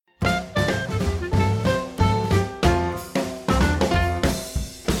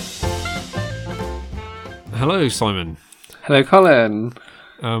Hello, Simon. Hello, Colin.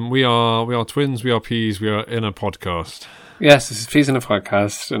 We are twins. We are peas. We are in a podcast. Yes, this is Peas in a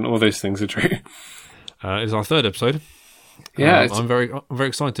Podcast, and all those things are true. It's our third episode. Yeah, I'm very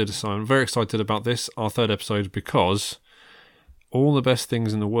excited. So I'm very excited about this, our third episode, because all the best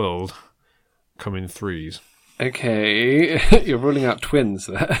things in the world come in threes. Okay, you're ruling out twins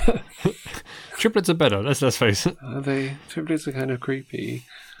there. Triplets are better. Let's face it. Are they? Triplets are kind of creepy.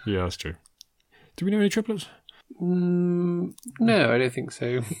 Yeah, that's true. Do we know any triplets? No, I don't think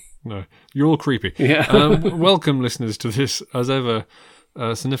so. No, you're all creepy. Yeah. Welcome, listeners, to this, as ever,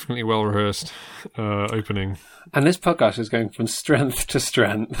 significantly well-rehearsed opening. And this podcast is going from strength to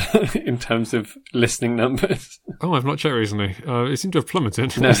strength in terms of listening numbers. Oh, I've not checked recently. It seemed to have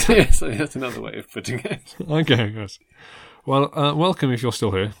plummeted. No, yes, that's another way of putting it. Okay, yes. Well, welcome if you're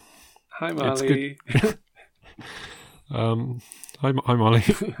still here. Hi, Marley. Hi, Molly.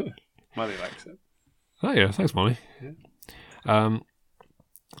 Marley likes it. Oh, yeah, thanks, Molly. Yeah.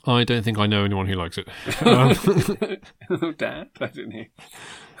 I don't think I know anyone who likes it. Dad, I don't know.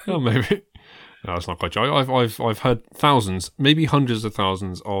 Oh, maybe. No, that's not quite true. I've heard thousands, maybe hundreds of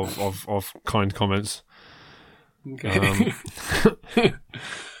thousands of kind comments. Okay.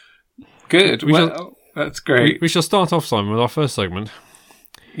 Good. That's great. We shall start off, Simon, with our first segment.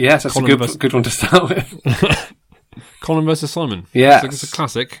 Yes, that's Colin a good one to start with. Colin versus Simon. Yes. It's a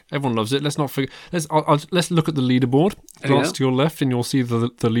classic. Everyone loves it. Let's not forget. Let's look at the leaderboard. Glance to your left, and you'll see the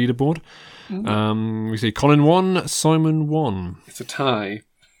leaderboard. We see Colin 1, Simon 1. It's a tie.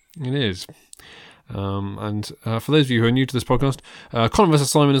 It is. And for those of you who are new to this podcast, Colin versus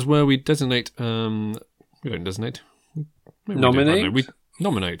Simon is where we designate. We don't designate. Nominate. We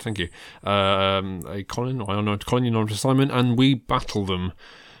nominate. Thank you. A Colin. I don't know. Colin, you nominate Simon, and we battle them.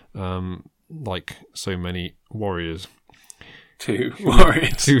 Like so many warriors. Two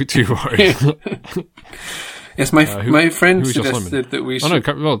warriors. Two warriors. Yes, my friend suggested that we should... I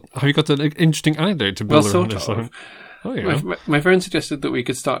know, well, have you got an interesting anecdote to build around this? Oh, yeah. My friend suggested that we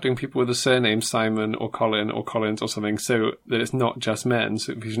could start doing people with a surname Simon or Colin or Collins or something, so that it's not just men,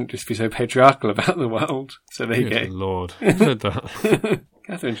 so we shouldn't just be so patriarchal about the world. So there you go. Good Lord. Who said that?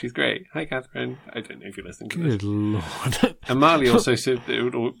 Catherine, she's great. Hi, Catherine. I don't know if you're listening to Good this. Lord. And Marley also said that it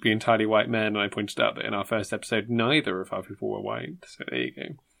would all be entirely white men, and I pointed out that in our first episode, neither of our people were white. So there you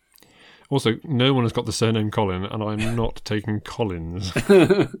go. Also, no one has got the surname Colin, and I'm not taking Collins.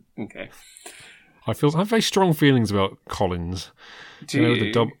 Okay. I have very strong feelings about Collins. Do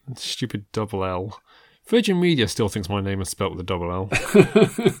you? The stupid double L. Virgin Media still thinks my name is spelt with a double L.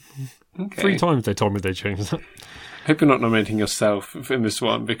 Okay. 3 times they told me they changed that. I hope you're not nominating yourself in this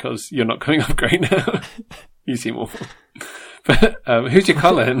one, because you're not coming up great now. You seem awful. But who's your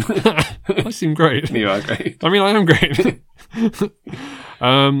Colin? I seem great. You are great. I mean, I am great.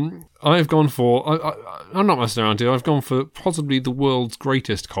 I've gone for... I'm not messing around here. I've gone for possibly the world's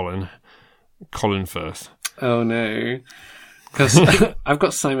greatest Colin Firth. Oh, no. Because I've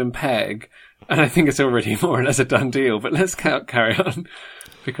got Simon Pegg, and I think it's already more or less a done deal, but let's carry on.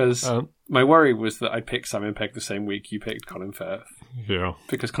 Because my worry was that I picked Simon Pegg the same week you picked Colin Firth. Yeah.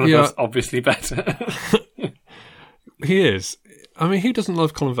 Because Colin Firth's obviously better. He is. I mean, who doesn't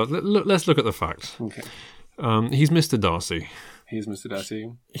love Colin Firth? Let's look at the facts. Okay. He's Mr. Darcy. He's Mr.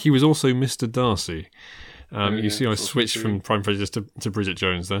 Darcy. He was also Mr. Darcy. You see I that's switched true. from Prime Prejudice to Bridget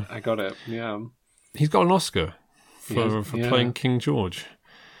Jones there. I got it, yeah. He's got an Oscar for Yeah. playing King George.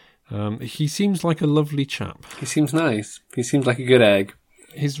 He seems like a lovely chap. He seems nice. He seems like a good egg.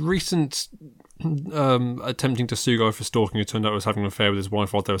 His recent attempting to sue guy for stalking who turned out was having an affair with his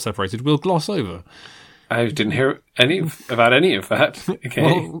wife while they were separated, we'll gloss over. I didn't hear about any of that. Okay.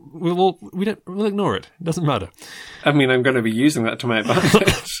 Well, we'll ignore it. It doesn't matter. I mean, I'm going to be using that to my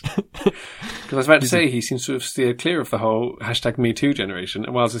advantage. Because I was about to say he seems to have steered clear of the whole #MeToo generation.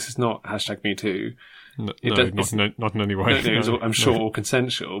 And whilst this is not #MeToo, Not in any way. I'm sure all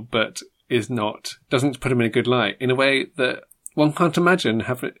consensual, but doesn't put him in a good light in a way that one can't imagine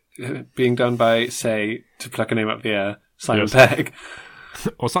being done by, say, to pluck a name up the air, Simon Pegg.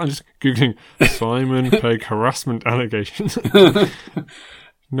 Or something, just Googling Simon Pegg harassment allegations.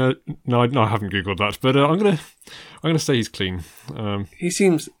 No, I haven't Googled that, but I'm gonna say he's clean. He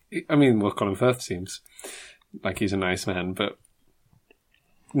seems, Colin Firth seems like he's a nice man, but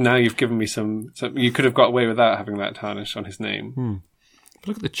now you've given me some you could have got away without having that tarnish on his name. But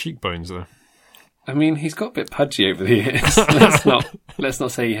look at the cheekbones there. I mean, he's got a bit pudgy over the years. let's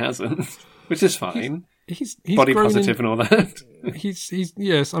not say he hasn't, which is fine. He's body positive and all that. He's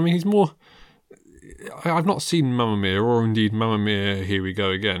yes. I mean, he's more. I've not seen Mamma Mia, or indeed Mamma Mia, Here We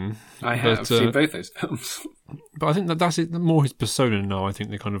Go Again. I have seen both those films. But I think that's it, more his persona now. I think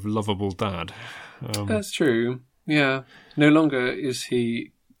the kind of lovable dad. That's true. Yeah. No longer is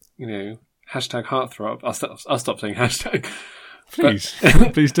he, hashtag heartthrob. I'll stop saying hashtag. Please,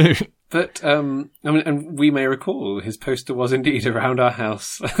 please do. But, and we may recall his poster was indeed around our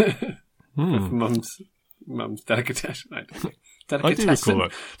house. With Mum's delicatessen. I do recall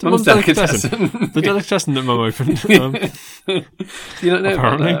that. Mum's delicatessen. The delicatessen that Mum opened. Do you not know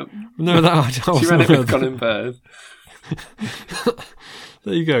apparently. about that? No, that She ran it with Colin Firth.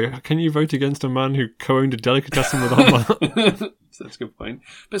 There you go. Can you vote against a man who co-owned a delicatessen with our mother? That's a good point.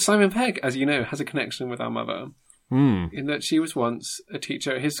 But Simon Pegg, as you know, has a connection with our mother. In that she was once a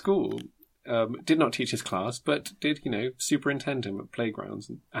teacher at his school. Did not teach his class, but did, superintend him at playgrounds.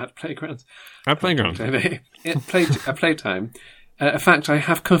 At playgrounds? At playgrounds. At playtime. A fact I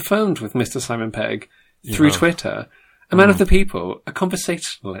have confirmed with Mr. Simon Pegg through Twitter. A man of the people, a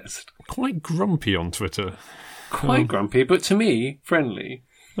conversationalist. Quite grumpy on Twitter. Quite grumpy, but to me, friendly.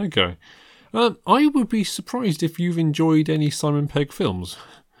 Okay. I would be surprised if you've enjoyed any Simon Pegg films.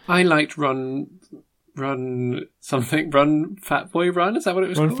 I liked Run Fat Boy Run, is that what it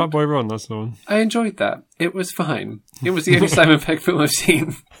was called? Run Fat Boy Run, that's the one. I enjoyed that. It was fine. It was the only Simon Pegg film I've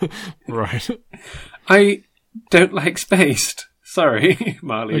seen. Right. I don't like Spaced. Sorry,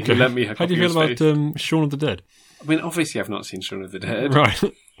 Marley, okay. You lent me a copy. How do you feel about Shaun of the Dead? I mean, obviously I've not seen Shaun of the Dead. Right.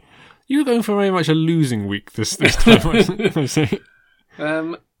 You were going for very much a losing week this time, I see.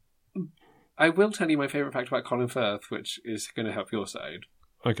 I will tell you my favourite fact about Colin Firth, which is going to help your side.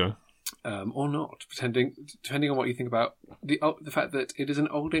 Okay. Or not, depending on what you think about the fact that it is an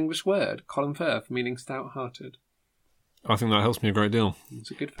Old English word, Colin Firth, meaning stout-hearted. I think that helps me a great deal.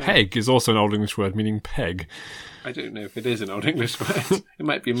 It's a good fact. Peg is also an Old English word, meaning peg. I don't know if it is an Old English word. It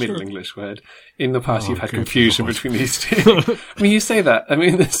might be a Middle English word. In the past, you've had confusion between these two. I mean, you say that. I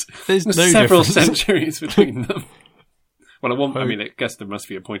mean, there's no several centuries between them. Well, I guess there must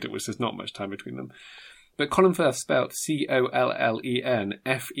be a point at which there's not much time between them. But Colin Firth, spelt Collenfer,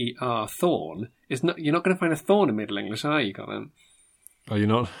 Thorn, is not. You're not going to find a thorn in Middle English, are you, Colin? Are you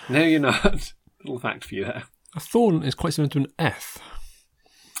not? No, you're not. Little fact for you there. A thorn is quite similar to an F.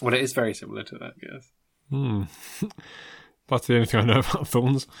 Well, it is very similar to that, yes. That's the only thing I know about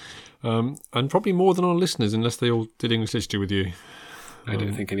thorns. And probably more than our listeners, unless they all did English literature with you. I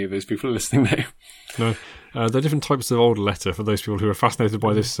don't think any of those people are listening now. No. There are different types of old letter for those people who are fascinated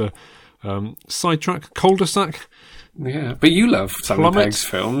by this sidetrack, cul-de-sac. Yeah, but you love Simon Pegg's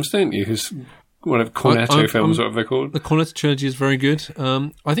films, don't you? His one of Cornetto films, whatever they're called. The Cornetto trilogy is very good.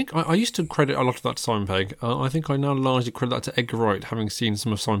 I think I used to credit a lot of that to Simon Pegg. I think I now largely credit that to Edgar Wright, having seen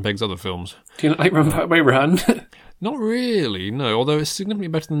some of Simon Pegg's other films. Do you not like Run Fat Boy Run? Not really, no. Although it's significantly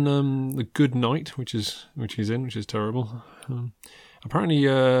better than The Good Night, which he's in, which is terrible. Apparently,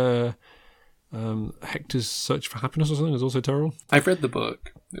 Hector's Search for Happiness or something is also terrible. I've read the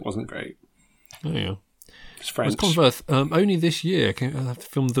book. It wasn't great. Oh yeah, it's French. Colin Firth only this year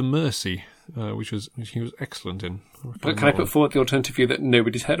filmed The Mercy, which he was excellent in. But can I put forward the alternative view that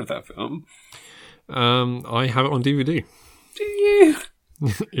nobody's heard of that film? I have it on DVD. Do you?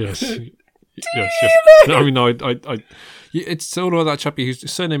 Yes. Yes. I mean, it's all about that chappie whose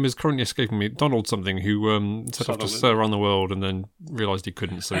surname is currently escaping me, Donald something, who set off to sail around the world and then realised he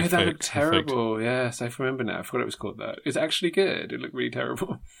couldn't. So that looked terrible. Yes, I remember now. I forgot it was called that. It's actually good. It looked really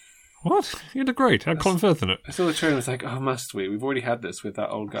terrible. What? You looked great. Had Colin Firth in it. I saw the trailer and was like, oh, must we? We've already had this with that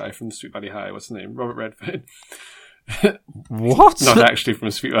old guy from Sweet Valley High. What's his name? Robert Redford. What? Not actually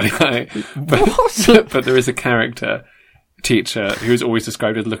from Sweet Valley High. What? But there is a character teacher who's always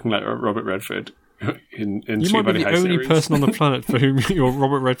described as looking like Robert Redford in Sweet Valley High. You might be the only person on the planet for whom your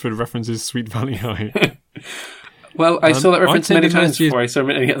Robert Redford reference is Sweet Valley High. Well, I saw that reference many times before I saw him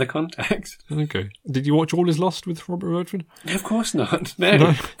in any other context. Okay. Did you watch All Is Lost with Robert Redford? Of course not.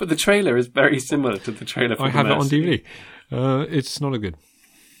 No. But the trailer is very similar to the trailer for I have it on DVD. It's not a good.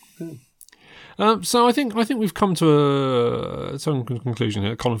 So I think we've come to some conclusion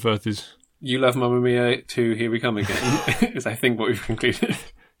here. Colin Firth is... You love Mamma Mia 2, Here We Come Again, is I think what we've concluded.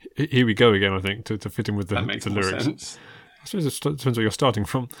 Here we go again, I think, to fit in with the lyrics. Sense. I suppose it depends where you're starting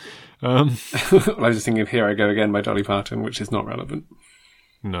from. Well, I was just thinking of Here I Go Again by Dolly Parton, which is not relevant.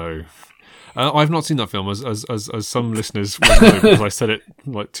 No. I've not seen that film, as some listeners will know, because I said it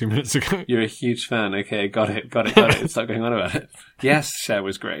like 2 minutes ago. You're a huge fan. Okay, got it. Stop going on about it. Yes, Cher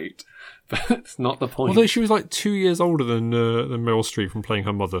was great, but it's not the point. Although she was like 2 years older than Meryl Streep from playing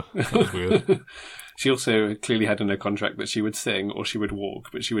her mother. That was weird. She also clearly had in her contract that she would sing or she would walk,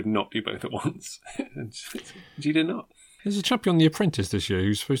 but she would not do both at once. And she did not. There's a chappie on The Apprentice this year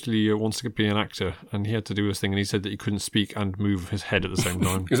who supposedly wants to be an actor, and he had to do this thing, and he said that he couldn't speak and move his head at the same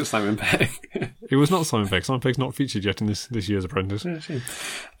time. Is it Simon Pegg? It was not Simon Pegg. Simon Pegg's not featured yet in this year's Apprentice.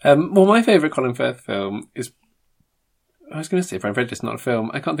 Well, my favourite Colin Firth film is... I was going to say Pride and Prejudice, not a film.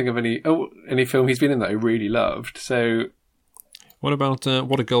 I can't think of any film he's been in that I really loved. So... What about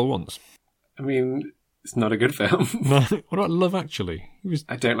What a Girl Wants? I mean, it's not a good film. No. What about Love Actually?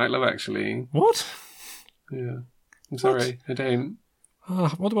 I don't like Love Actually. What? Yeah. I'm sorry, I don't.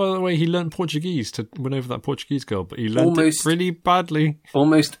 What about the way he learnt Portuguese to win over that Portuguese girl, but he learnt it really badly?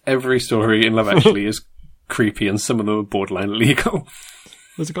 Almost every story in Love Actually is creepy, and some of them are borderline illegal.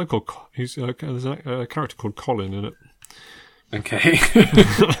 There's a guy called... there's a character called Colin in it. Okay.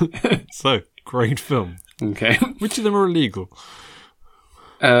 So, great film. Okay. Which of them are illegal?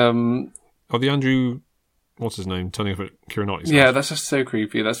 The Andrew... What's his name? Turning up at Keira Knightley's house. Yeah, that's just so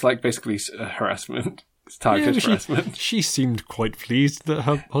creepy. That's like basically harassment. It's targeted harassment. She seemed quite pleased that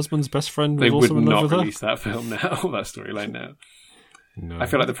her husband's best friend was also in love with her. They would not release that film now, that storyline now. No. I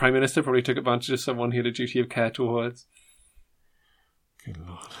feel like the Prime Minister probably took advantage of someone he had a duty of care towards. Good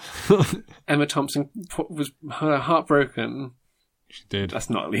Lord. Emma Thompson was heartbroken. She did. That's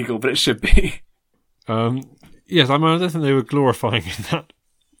not illegal, but it should be. Yes, I don't think they were glorifying in that.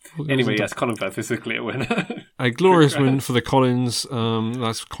 Anyway, yes, Colin Firth is a clear winner. A glorious win for the Collins.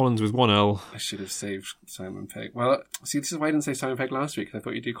 That's Collins with one L. I should have saved Simon Pegg. Well, see, this is why I didn't say Simon Pegg last week, because I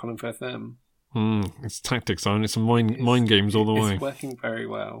thought you'd do Colin Firth then. It's tactics, Simon. It's mind games all the way. It's working very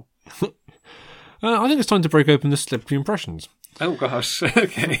well. I think it's time to break open the celebrity impressions. Oh, gosh.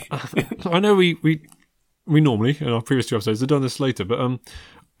 Okay. I know we normally, in our previous two episodes, have done this later, but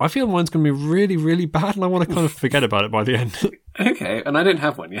I feel mine's going to be really, really bad, and I want to kind of forget about it by the end. Okay, and I didn't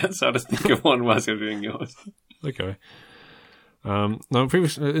have one yet, so I'll just think of one whilst you're doing yours. Okay. Now,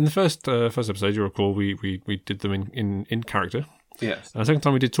 in the first episode, you recall, we did them in character. Yes. The second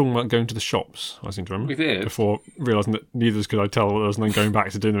time we did talking about going to the shops, I seem to remember. We did. Before realising that neither of us could I tell what there was, and then going back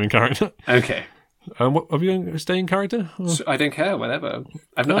to doing them in character. Okay. What, are we going to stay in character? So I don't care, whatever.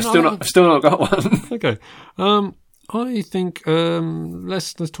 I've still not got one. Okay. I think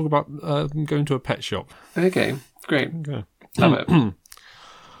let's talk about going to a pet shop. Okay, great. Okay. Love it.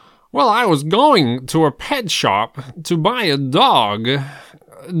 Well, I was going to a pet shop to buy a dog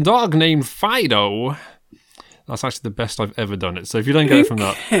named Fido. That's actually the best I've ever done it. So if you don't get it from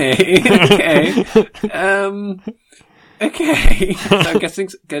that, okay. So I'm guessing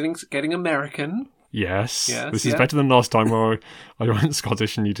getting American. Yes. This is better than last time where I went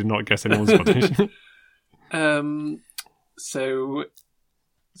Scottish and you did not guess anyone's Scottish. So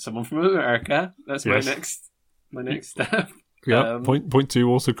someone from America. That's yes. my next step. Yeah. Point two,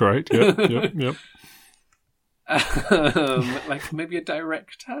 also correct. Yep. Like maybe a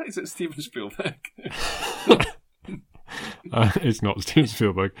director? Is it Steven Spielberg? It's not Steven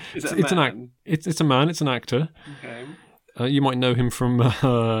Spielberg. Is it a man? It's a man. It's an actor. Okay. You might know him from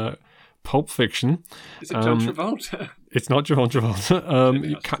Pulp Fiction. Is it John Travolta? It's not John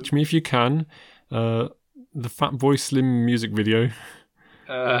Travolta. Catch Me If You Can. The Fatboy Slim music video.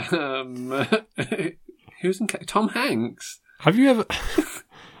 Who's in Tom Hanks? Have you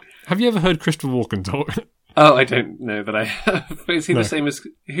ever heard Christopher Walken talk? Oh, I don't know that I have. But is he the same as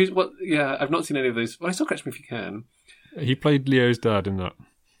what? Yeah, I've not seen any of those. Well, I saw Catch Me If You Can. He played Leo's dad in that.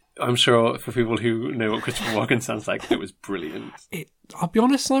 I'm sure for people who know what Christopher Walken sounds like, it was brilliant. I'll be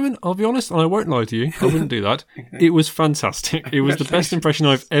honest, Simon. I'll be honest, and I won't lie to you. I wouldn't do that. Okay. It was fantastic. It was the best impression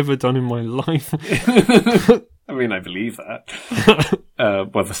I've ever done in my life. I mean, I believe that.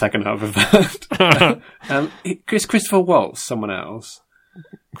 Well, the second half of that. Christopher Waltz, someone else.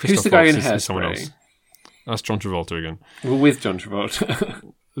 Who's the guy in Hairspray? Someone else. That's John Travolta again. Well, with John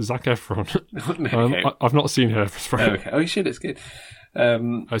Travolta. Zac Efron. Okay. I've not seen Hairspray. Okay. Oh, you should. It's good.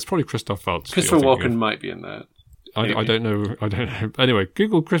 It's probably Christoph Waltz. Christopher Walken might be in that. I don't know. Anyway,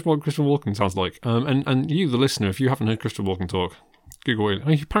 Google what Christopher Walken sounds like. And you, the listener, if you haven't heard Christopher Walken talk, Google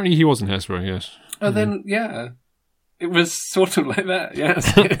it. Apparently he was in Hairspray, yes. Oh, then, yeah. It was sort of like that,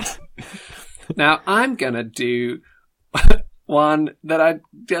 yes. Now, I'm going to do one that I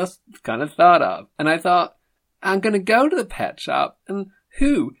just kind of thought of. And I thought, I'm going to go to the pet shop, and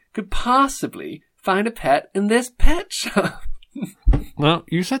who could possibly find a pet in this pet shop? Now,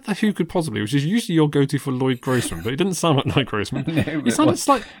 you said that who could possibly, which is usually your go-to for Lloyd Grossman, but it didn't sound like Lloyd Grossman. No, it was Lloyd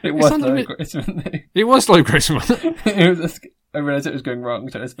Grossman. It was Lloyd Grossman. I realised it was going wrong,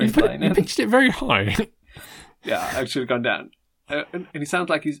 so I was baseline. You pitched it very high. Yeah, I should have gone down. And he sounds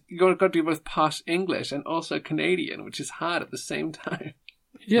like you've got to do both posh English and also Canadian, which is hard at the same time.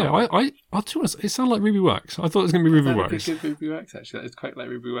 Yeah, I'll be honest, it sounded like Ruby Wax. I thought it was going to be Ruby Wax. Ruby Wax, actually. That is quite like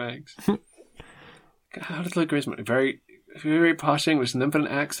Ruby Wax. How does Lloyd Grossman? Very very posh English and then put an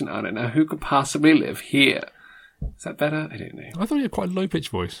accent on it. Now, who could possibly live here? Is that better? I don't know. I thought you had quite a low-pitched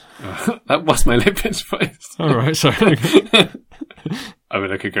voice. That was my low-pitched voice. All right, sorry. I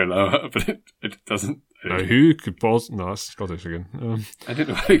mean, I could go lower, but it doesn't. No, who could possibly... No, that's Scottish again. I don't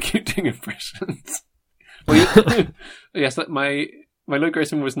know why I keep doing impressions. Well, yes, my Lloyd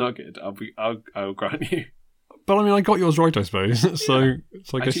Grossman was not good. I'll grant you. But I mean, I got yours right, I suppose. So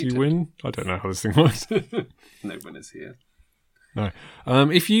I guess you win. I don't know how this thing works. No one is here. No.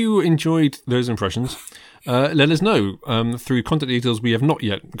 If you enjoyed those impressions, let us know through contact details we have not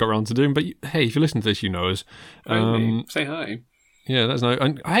yet got around to doing. But hey, if you listen to this, you know us. Say hi. Yeah, let us know.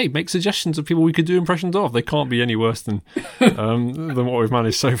 And hey, make suggestions of people we could do impressions of. They can't be any worse than what we've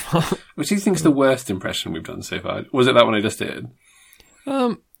managed so far. Which do you think is the worst impression we've done so far? Was it that one I just did?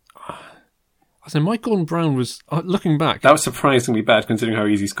 I say Mike Gordon Brown was looking back. That was surprisingly bad considering how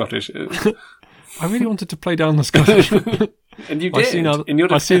easy Scottish is. I really wanted to play down the Scottish. And you did.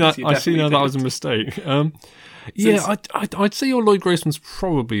 I see now that was a mistake. Yeah, I'd say your Lloyd Grossman's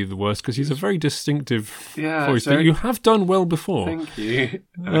probably the worst because he's a very distinctive voice. But you have done well before. Thank you.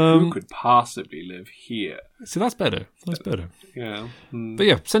 Who could possibly live here? So that's better. That's better. Yeah. But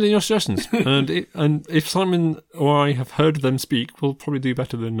yeah, send in your suggestions, and if Simon or I have heard them speak, we'll probably do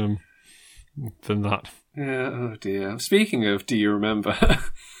better than that. Yeah. Oh dear. Speaking of, do you remember?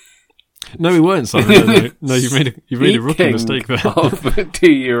 No, we weren't, Simon. No, you've made a rookie mistake there.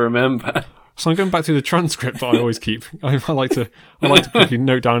 Do you remember? So I'm going back to the transcript that I always keep. I like to quickly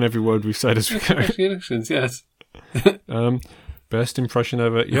note down every word we've said as we go. Congratulations, yes. Best impression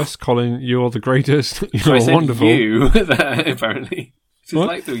ever. Yes, Colin, you're the greatest. You're wonderful. You there, apparently. It's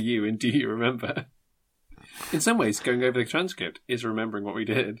like the you in Do You Remember? In some ways, going over the transcript is remembering what we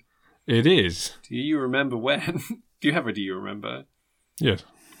did. It is. Do you remember when? Do you have a Do You Remember? Yes.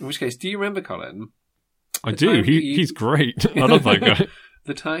 In which case, do you remember, Colin? I do. He's great. I love that guy.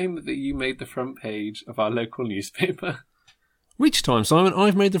 The time that you made the front page of our local newspaper. Which time, Simon?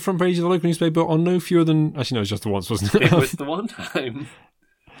 I've made the front page of the local newspaper on no fewer than... Actually, no, it was just the once, wasn't it? It was the one time.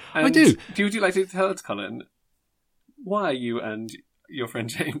 And I do. Would you like to tell us, Colin, why you and your friend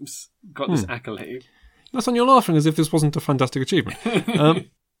James got this accolade? That's on, you're laughing as if this wasn't a fantastic achievement. I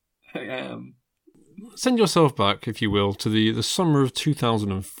am. Send yourself back, if you will, to the summer of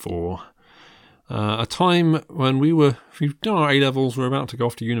 2004. A time when we've done our A-levels, we're about to go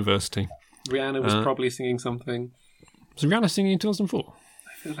off to university. Rihanna was probably singing something. Was Rihanna singing in 2004?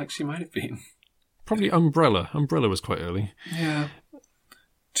 I feel like she might have been. Probably Umbrella. Umbrella was quite early. Yeah.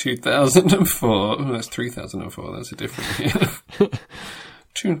 2004. Oh, that's 3004. That's a different year.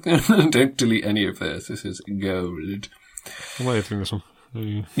 Don't delete any of this. This is gold. I'm editing this one.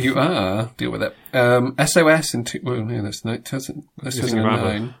 You are. Deal with it. SOS in... Well, no, that's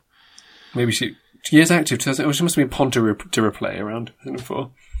 2009. Maybe she is active. She must be Pond to replay around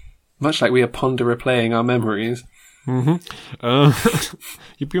 2004. Much like we are Pond to replaying our memories. Mm-hmm.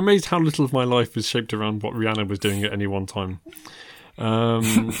 You'd be amazed how little of my life is shaped around what Rihanna was doing at any one time.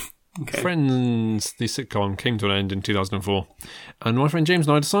 Okay. Friends, the sitcom, came to an end in 2004. And my friend James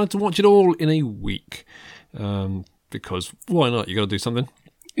and I decided to watch it all in a week. Because why not? You got to do something.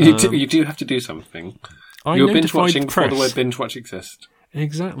 You do have to do something. You were binge watching before the word binge watch exists.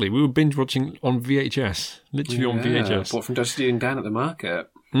 Exactly. We were binge watching on VHS. Literally on VHS. Bought from Dodgy Dean Dan at the market.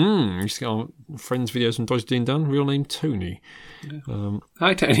 Used to get our friends' videos from Dodgy Dean Dan. Real name Tony. Yeah.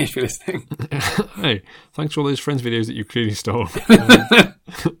 Hi Tony, if you're listening. Hey, thanks for all those friends' videos that you clearly stole.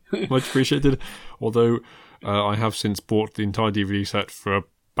 Much appreciated. Although I have since bought the entire DVD set for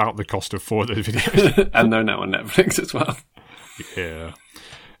about the cost of 4 of those videos. And they're now on Netflix as well. Yeah.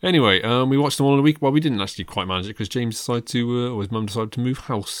 Anyway, we watched them all in a week. Well, we didn't actually quite manage it because James decided to, or his mum decided to move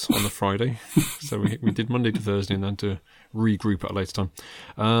house on the Friday. So we did Monday to Thursday and then to regroup at a later time.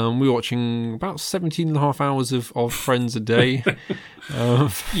 We were watching about 17 and a half hours of Friends a day.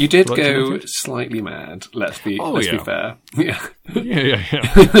 You did go slightly mad, let's be fair. Yeah.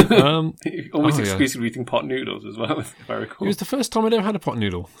 Yeah. Almost exclusively eating pot noodles as well, if I recall. It was the first time I'd ever had a pot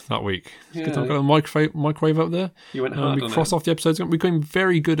noodle that week. Yeah. I've got a microwave up there. You went hard we crossed off the episodes. We became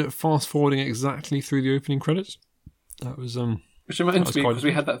very good at fast-forwarding exactly through the opening credits. That was... Which reminds me, because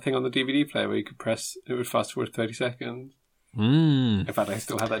we had that thing on the DVD player where you could press, it would fast-forward 30 seconds. In fact, I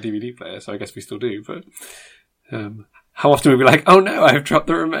still have that DVD player, so I guess we still do. But how often would we be like, oh no, I've dropped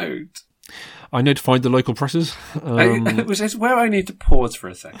the remote? I notified the local presses. Which is where I need to pause for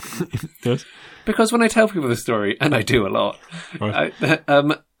a second. Yes. Because when I tell people the story, and I do a lot, right.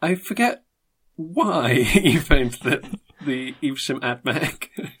 I forget why you phoned the Evesham AdMac.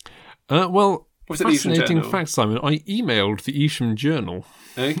 Well, fascinating fact, Simon. I emailed the Evesham Journal.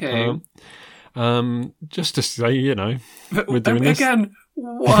 Okay. just to say, we're doing this again.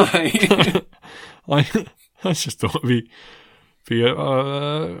 Why? I just thought it'd be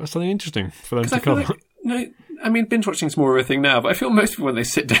something interesting for them to cover. Binge watching is more of a thing now, but I feel most people when they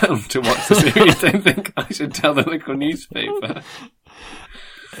sit down to watch the series don't think I should tell the local newspaper.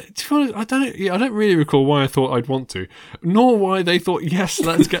 To be honest, I don't really recall why I thought I'd want to, nor why they thought, yes,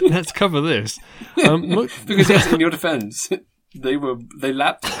 let's cover this. Because yes, in your defence, they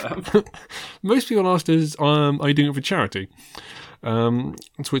lapped it up. Most people asked us, are you doing it for charity? To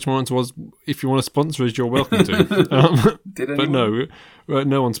which my answer was, if you want to sponsor us, you're welcome to. But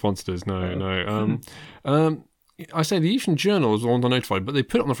no one sponsored us. No. I say the Evesham Journal was the one I notified, but they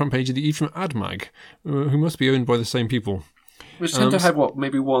put it on the front page of the Evesham Ad Mag, who must be owned by the same people. Which tend to have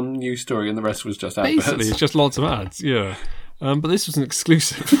maybe one news story and the rest was just adverts. Basically, it's just lots of ads, yeah. But this was an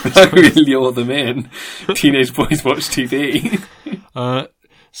exclusive. We lure them in. Teenage boys watch TV.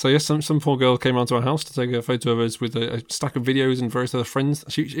 So yes, some poor girl came round to our house to take a photo of us with a stack of videos and various other friends.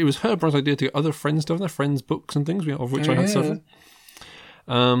 It was her bright idea to get other friends to have their friends' books and things, of which I had several.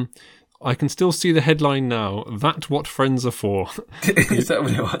 I can still see the headline now. That what friends are for. Is that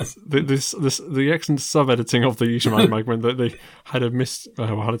what it was? The excellent sub-editing of the Evesham Ad Mag meant that they had had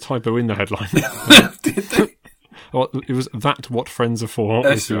a typo in the headline. Did they? Well, it was that what friends are for.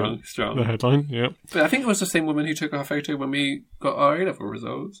 Strong. The headline, yeah. But I think it was the same woman who took our photo when we got our A-level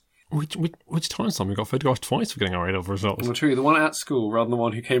results. Which time, Sam? We got photographed twice for getting our A-level results. Well, true. The one at school rather than the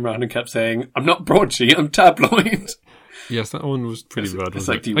one who came round and kept saying, I'm not broadsheet, I'm tabloid. Yes, that one was pretty bad. It's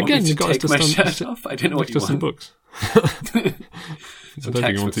like, do you want me to take my shirt off? I don't know what you want. Some books. I don't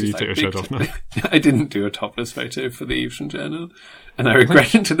think you wanted you to take your shirt off now. I didn't do a topless photo for the Evesham Journal, and I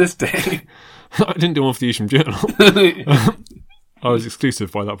regret it to this day. I didn't do one for the Evesham Journal. I was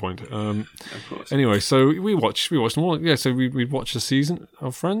exclusive by that point. Of course. Anyway, so we watched them all. Yeah, so we'd watch a season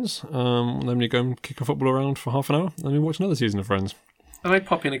of Friends, and then we'd go and kick a football around for half an hour, and we'd watch another season of Friends. And I'd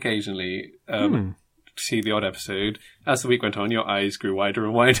pop in occasionally to see the odd episode. As the week went on, your eyes grew wider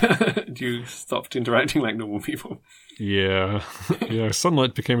and wider. You stopped interacting like normal people. Yeah.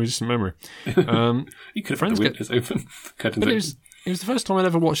 Sunlight became a distant memory. You could have had the windows open. Curtains open. It was the first time I'd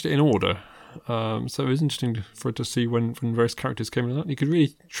ever watched it in order. So it was interesting for it to see when various characters came in. You could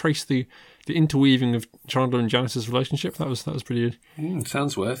really trace the interweaving of Chandler and Janice's relationship. That was pretty.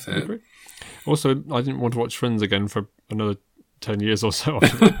 Sounds worth it. Great. Also, I didn't want to watch Friends again for another 10 years or so.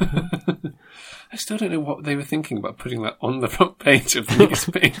 I still don't know what they were thinking about putting that on the front page of the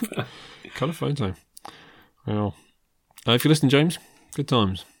newspaper. Kind of phone time. Well, if you're listening, James, good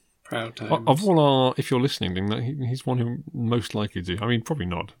times. Proud times. Of all our, if you're listening, then he's one who most likely to. I mean, probably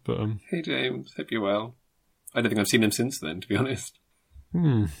not, but hey, James, hope you're well. I don't think I've seen him since then, to be honest.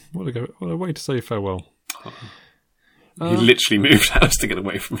 What a way to say farewell. He literally moved house to get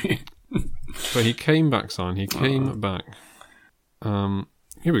away from me. But he came back, Simon. He came back.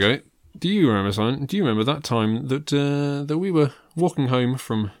 Here we go. Do you remember, Simon? Do you remember that time that we were walking home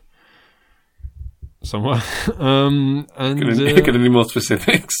from somewhere? And Could any more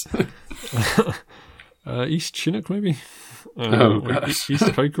specifics? East Chinook, maybe. Gosh.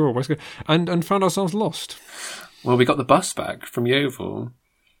 East Quaker or West Quaker, and found ourselves lost. Well, we got the bus back from Yeovil.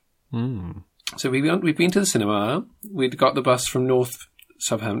 So we'd been to the cinema. We'd got the bus from Norton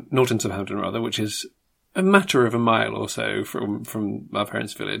Southampton, which is a matter of a mile or so from our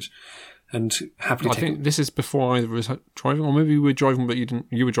parents' village. And happily, I think this is before either of us driving, or maybe we were driving, but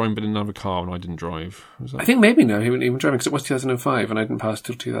you were driving, but didn't have a car, and I didn't drive. I think maybe no, he wasn't even driving because it was 2005, and I didn't pass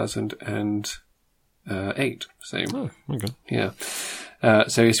till 2008. So, okay, yeah.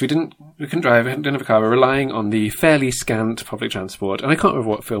 So yes, we couldn't drive, didn't have a car. We're relying on the fairly scant public transport, and I can't remember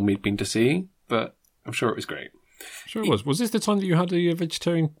what film we'd been to see, but I'm sure it was great. Sure, it was. Was this the time that you had a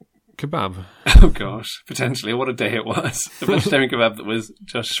vegetarian kebab? Oh gosh, potentially. What a day it was. A vegetarian kebab that was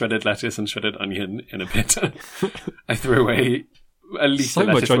just shredded lettuce and shredded onion in a pita. I threw away at least a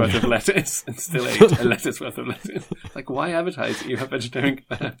lettuce worth of lettuce and still ate a lettuce worth of lettuce. Like, why advertise that you have vegetarian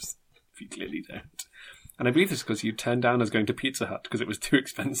kebabs if you clearly don't? And I believe this is because you turned down as going to Pizza Hut because it was too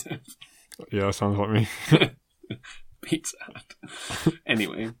expensive. Yeah, sounds like me. Pizza Hut.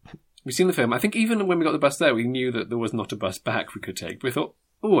 Anyway, we've seen the film. I think even when we got the bus there, we knew that there was not a bus back we could take. But we thought,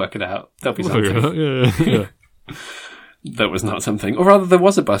 we'll work it out. There'll be something. Yeah. That was not something. Or rather, there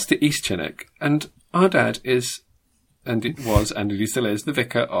was a bus to East Chinook. And our dad is, and it was, and it still is, the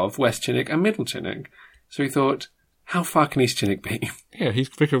vicar of West Chinook and Middle Chinook. So we thought, how far can East Chinook be? Yeah, he's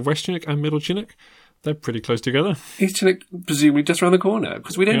vicar of West Chinook and Middle Chinook. They're pretty close together. East Chinook, presumably just around the corner.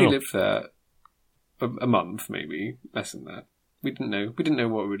 Because we'd only lived there a month, maybe. Less than that. We didn't know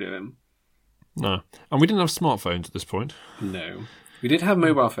what we were doing. No. And we didn't have smartphones at this point. No. We did have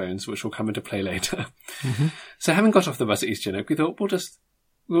mobile phones, which will come into play later. Mm-hmm. So having got off the bus at East Chinook, we thought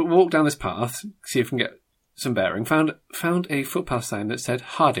we'll walk down this path, see if we can get some bearing. Found a footpath sign that said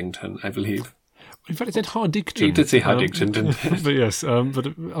Hardington, I believe. In fact, it said Hardington. You did say Hardington, didn't it? But yes, but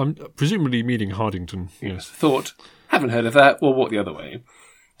I'm presumably meaning Hardington. Yes. Thought, haven't heard of that, we'll walk the other way.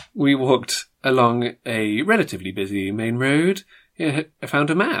 We walked along a relatively busy main road. I found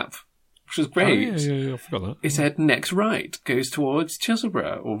a map, which was great. Oh, yeah, I forgot that. It said next right goes towards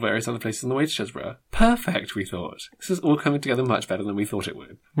Chisleborough or various other places on the way to Chisleborough. Perfect, we thought. This is all coming together much better than we thought it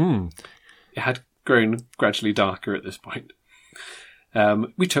would. It had grown gradually darker at this point.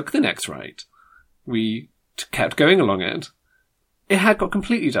 We took the next right. We kept going along it. It had got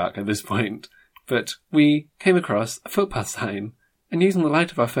completely dark at this point, but we came across a footpath sign, and using the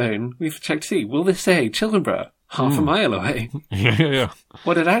light of our phone, we've checked to see, will this say Chisleborough, half a mile away? Yeah.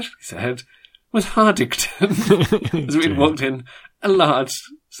 What it actually said was Hardington, as we'd walked in a large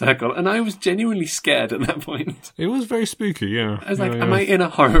circle, and I was genuinely scared at that point. It was very spooky, yeah. I was like, am I in a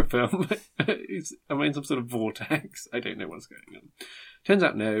horror film? Am I in some sort of vortex? I don't know what's going on. Turns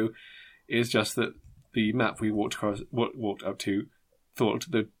out no. It's just that the map we walked up to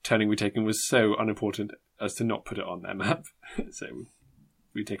thought the turning we'd taken was so unimportant as to not put it on their map. So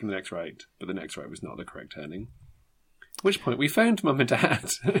we'd taken the next right, but the next right was not the correct turning. At which point we phoned Mum and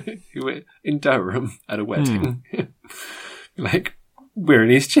Dad, who were in Durham at a wedding. Like, we're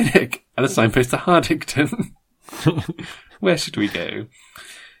in East Chinook, and the signpost to Hardington. Where should we go?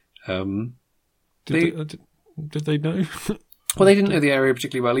 Did they know? Well, they didn't know the area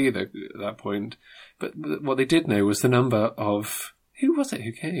particularly well either at that point. But what they did know was the number of... Who was it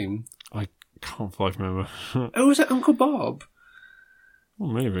who came? I can't quite remember. Oh, was it Uncle Bob?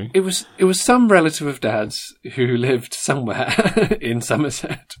 Well, maybe. It was some relative of Dad's who lived somewhere in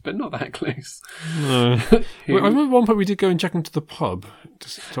Somerset, but not that close. No. I remember one point we did go and check into the pub.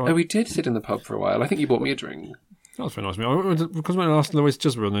 We did sit in the pub for a while. I think you bought me a drink. That was very nice of me. Because when I asked them the way to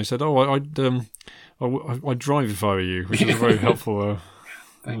Chisborough, and they said, I'd drive if I were you, which was very helpful.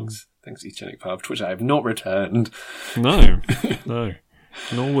 Thanks, East Chinook pub, to which I have not returned. No.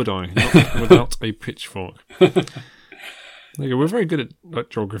 Nor would I, not without a pitchfork. There you go. We're very good at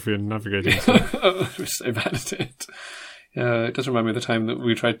geography and navigating. We're so bad at it. It does remind me of the time that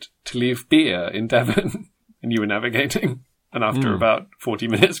we tried to leave beer in Devon, and you were navigating. And after about 40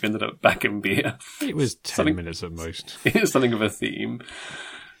 minutes, we ended up back in beer. It was 10 minutes at most. It's something of a theme.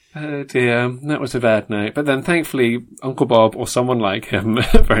 Oh dear, that was a bad night. But then thankfully, Uncle Bob, or someone like him,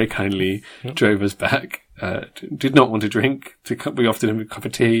 very kindly drove us back. Did not want to drink. We offered him a cup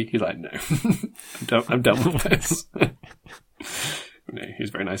of tea. He's like, no, I'm done with this. No, he was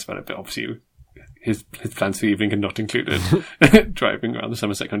very nice about it, but obviously his plans for the evening had not included driving around the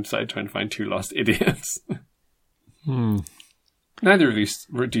Somerset countryside trying to find two lost idiots. Neither of these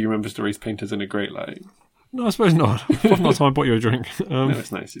do you remember stories painters in a great light. No, I suppose not. Probably not time I bought you a drink. No,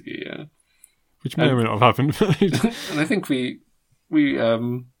 it's nice of you, yeah. Which may or may not have happened. And I think we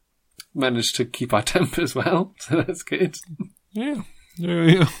managed to keep our tempers well, so that's good. Yeah.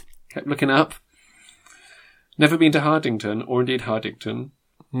 Kept looking up. Never been to Hardington, or indeed Hardington.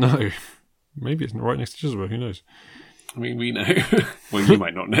 No. Maybe it's right next to Chisborough, who knows? I mean, we know. Well, you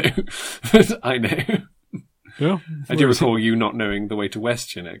might not know, but I know. Yeah. I do recall you not knowing the way to West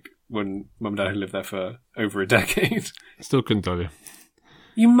Chinook when Mum and Dad had lived there for over a decade. Still couldn't tell you.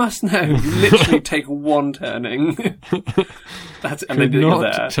 You must know. You literally take one turning. And then you're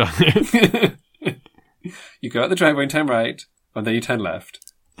there. You go out the driveway and turn right, and then you turn left,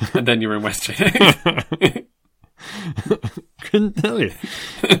 and then you're in West Chinook. Couldn't tell you.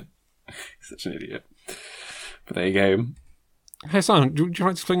 Such an idiot. But there you go. Hey, Simon, would you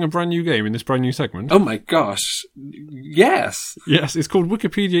like to explain a brand new game in this brand new segment? Oh my gosh. Yes. Yes, it's called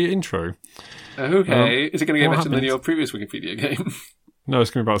Wikipedia Intro. Okay. Is it going to get better than your previous Wikipedia game? No, it's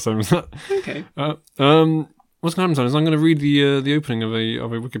going to be about the same as that. Okay. What's going to happen, Simon, is I'm going to read the opening of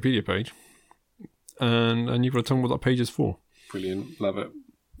a Wikipedia page, and you've got to tell me what that page is for. Brilliant. Love it.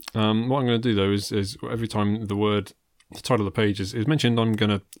 What I'm going to do, though, is every time the title of the page is mentioned, I'm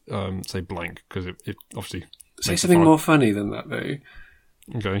going to say blank, because it obviously... Say something more funny than that, though.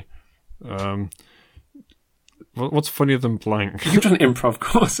 Okay. What's funnier than blank? You've done improv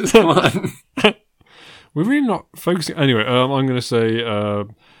courses, come on. We're really not focusing... Anyway, I'm going to say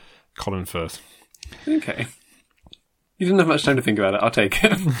Colin Firth. Okay. You didn't have much time to think about it. I'll take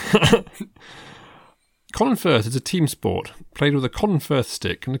it. Colin Firth is a team sport, played with a Colin Firth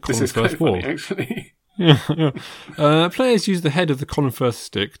stick and a Colin Firth ball. Funny, actually. Yeah. Players use the head of the Colin Firth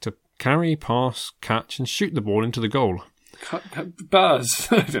stick to carry, pass, catch, and shoot the ball into the goal. Buzz.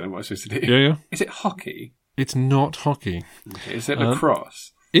 I don't know what I'm supposed to do. Yeah. Is it hockey? It's not hockey. Okay, is it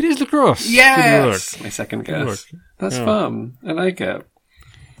lacrosse? It is lacrosse. Yes! My second guess. That's fun. I like it.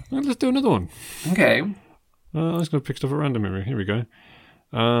 Well, let's do another one. Okay. I'm just going to pick stuff at random here. We go.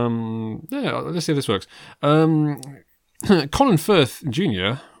 Let's see how this works. Colin Firth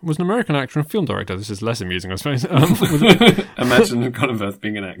Jr. was an American actor and film director. This is less amusing, I suppose. Imagine Colin Firth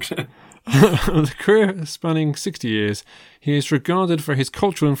being an actor. With a career spanning 60 years, he is regarded for his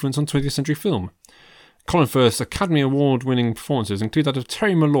cultural influence on 20th century film. Colin Firth's Academy Award-winning performances include that of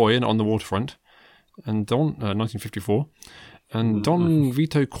Terry Malloy in On the Waterfront, and 1954, and Don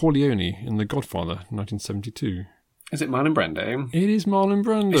Vito Corleone in The Godfather, 1972. Is it Marlon Brando? It is Marlon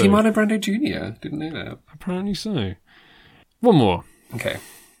Brando. Is he Marlon Brando Jr.? Didn't know that. Apparently so. One more. Okay.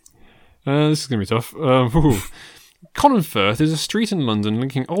 This is going to be tough. Colin Firth is a street in London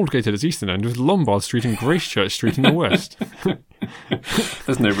linking Aldgate at its eastern end with Lombard Street and Gracechurch Street in the west.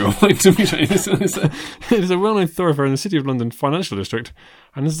 There's no real point to me saying this one, is there? It is a well-known thoroughfare in the City of London financial district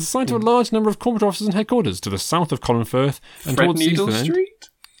and is the site of a large number of corporate offices and headquarters to the south of Colin Firth and Fred towards the Needle eastern Street?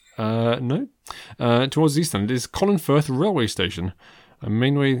 end. No. Towards the eastern end is Colin Firth Railway Station, a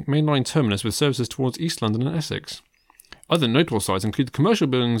mainline terminus with services towards East London and Essex. Other notable sites include the commercial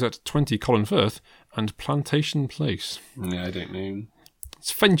buildings at 20 Colin Firth and Plantation Place. Yeah, I don't know.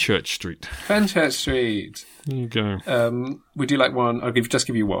 It's Fenchurch Street. Fenchurch Street. There you go. Would you like one? I'll just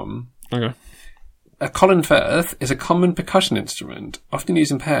give you one. Okay. A Colin Firth is a common percussion instrument, often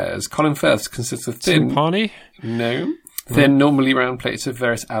used in pairs. Colin Firths consists of thin... Timpani? No. Thin, normally round plates of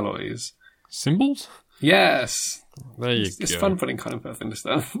various alloys. Cymbals? Yes. There you go. It's fun putting Colin Firth into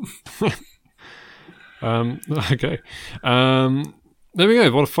stuff. Okay. There we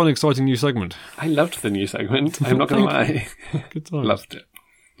go. What a fun, exciting new segment. I loved the new segment. I'm not going to lie. Good times. Loved it.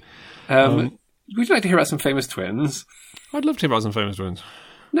 Would you like to hear about some famous twins? I'd love to hear about some famous twins.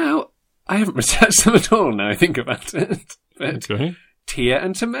 Now, I haven't researched them at all now I think about it. But Okay. Tia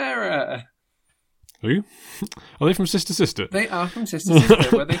and Tamara. Who? Are they from Sister Sister? They are from Sister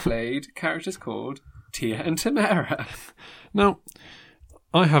Sister, where they played characters called Tia and Tamara. Now,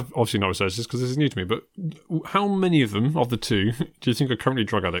 I have obviously not researched this because this is new to me, but how many of them, of the two, do you think are currently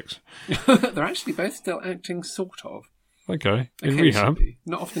drug addicts? They're actually both still acting, sort of. Okay. In rehab?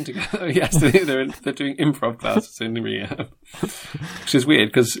 Not often together. Yes, they're doing improv classes in rehab. Which is weird,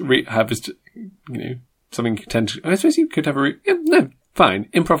 because rehab is, something you tend to... I suppose you could have fine.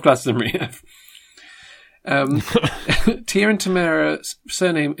 Improv classes in rehab. Tia and Tamara's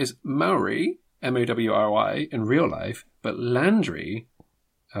surname is Mowry, Mowry, in real life, but Landry...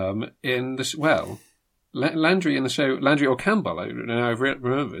 in the Landry in the show, Landry or Campbell, I've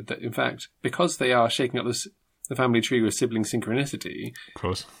remembered that, in fact, because they are shaking up the family tree with sibling synchronicity, of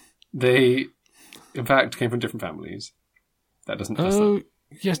course, they, in fact, came from different families. That doesn't... Oh,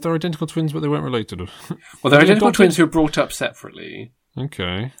 yes, they're identical twins, but they weren't related. Well, they're identical twins who were brought up separately.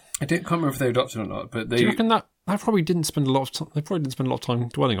 Okay. I can't remember if they were adopted or not, but they... Do you reckon that probably didn't spend a lot of time... They probably didn't spend a lot of time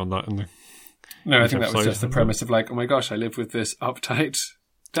dwelling on that in the... No, I think that was just the premise of like, oh my gosh, I live with this uptight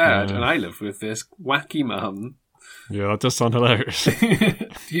dad, and I live with this wacky mum. Yeah, that does sound hilarious.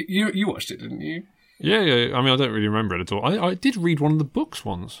 you watched it, didn't you? Yeah. I mean, I don't really remember it at all. I did read one of the books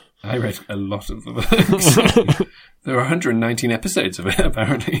once. I read a lot of the books. There are 119 episodes of it,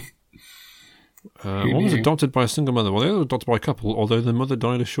 apparently. One was adopted by a single mother. Well, the other was adopted by a couple, although the mother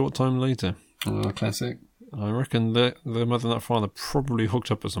died a short time later. Oh, classic. I reckon the mother and that father probably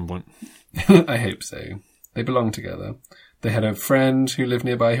hooked up at some point. I hope so. They belong together. They had a friend who lived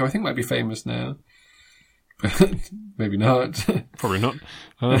nearby who I think might be famous now. Maybe not. Probably not.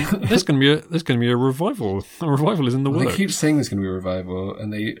 There's going to be a revival. A revival is in the works. They keep saying there's going to be a revival,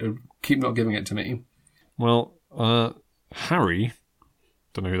 and they keep not giving it to me. Well, Harry,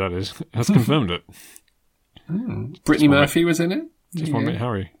 don't know who that is, has confirmed it. Brittany Murphy was in it. Just want to meet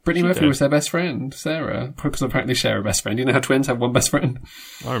Harry. Brittany Murphy was their best friend, Sarah, because apparently share a best friend. You know how twins have one best friend?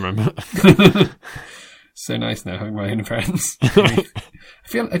 I remember. So nice now having my own friends.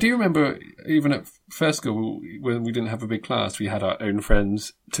 I do remember even at first school when we didn't have a big class, we had our own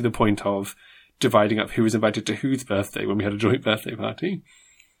friends to the point of dividing up who was invited to whose birthday when we had a joint birthday party.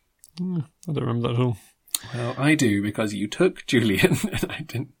 I don't remember that at all. Well, I do because you took Julian and I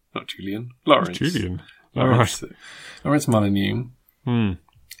didn't. Not Julian, Lawrence. Julian. Lawrence Molyneux.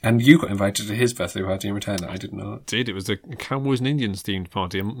 And you got invited to his birthday party in return. I did not. Did. It was a Cowboys and Indians themed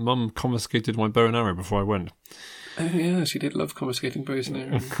party, and Mum confiscated my bow and arrow before I went. Oh yeah, she did love confiscating bows and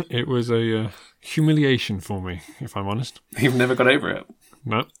arrows. It was a humiliation for me, if I'm honest. You've never got over it.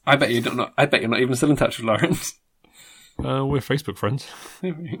 No. I bet you're not even still in touch with Lawrence. We're Facebook friends.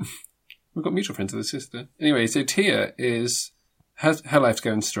 We've got mutual friends with his sister. Anyway, so Tia is her life's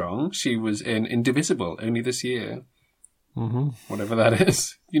going strong. She was in Indivisible only this year. Mm-hmm. Whatever that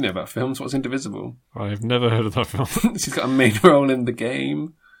is. You know about films. What's Indivisible? I've never heard of that film. She's got a main role in The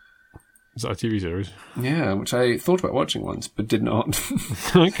Game. Is that a TV series? Yeah, which I thought about watching once, but did not.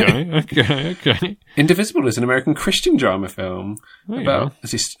 Okay. Indivisible is an American Christian drama film about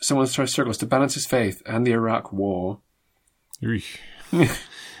Yeah. someone struggles to balance his faith and the Iraq War. Eesh.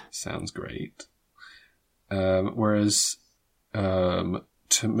 Sounds great. Whereas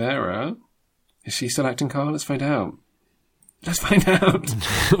Tamara, is she still acting Carl? Let's find out.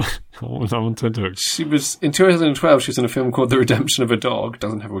 What was that one turned to? She was in 2012. She was in a film called The Redemption of a Dog.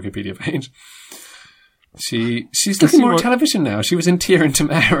 Doesn't have a Wikipedia page. She's looking more at television now. She was in Tia and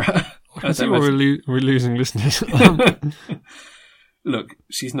Tamara. I can see why we're losing listeners. Look,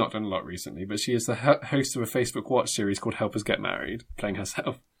 she's not done a lot recently, but she is the host of a Facebook Watch series called Help Us Get Married, playing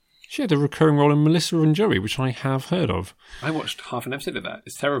herself. She had a recurring role in Melissa and Joey, which I have heard of. I watched half an episode of that.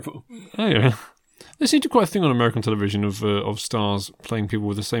 It's terrible. Oh yeah. There seems to be quite a thing on American television of stars playing people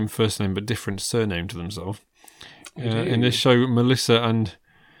with the same first name but different surname to themselves. In this show, Melissa and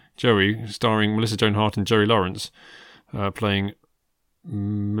Joey, starring Melissa Joan Hart and Joey Lawrence, playing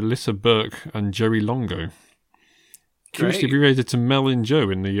Melissa Burke and Joey Longo. Curiously related to Mel and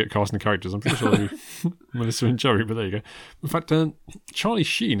Joe in the cast and characters. I'm pretty sure they're Melissa and Joey, but there you go. In fact, Charlie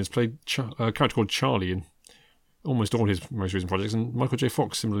Sheen has played a character called Charlie in almost all his most recent projects, and Michael J.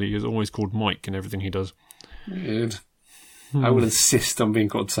 Fox similarly is always called Mike in everything he does. Weird. I will insist on being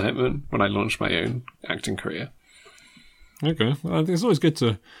called Simon when I launch my own acting career. Okay, I think it's always good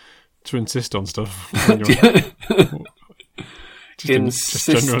to insist on stuff. Just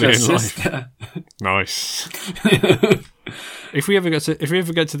generally in life. Nice. If we ever get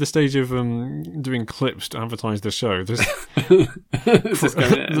to the stage of doing clips to advertise the show, this is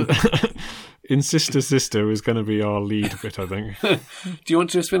going to In Sister is going to be our lead bit, I think. Do you want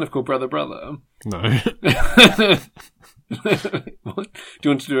to do a spin-off called Brother Brother? No. What? Do you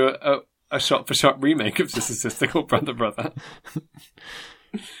want to do a shot-for-shot remake of Sister called Brother Brother?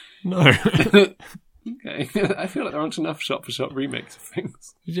 No. Okay. I feel like there aren't enough shot-for-shot remakes of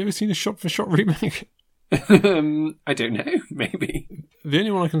things. Have you ever seen a shot-for-shot remake? I don't know. Maybe. The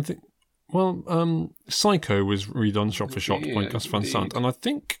only one I can think... Well, Psycho was redone shot-for-shot by Gus Van Sant, and I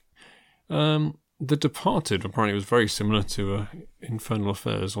think... The Departed apparently was very similar to Infernal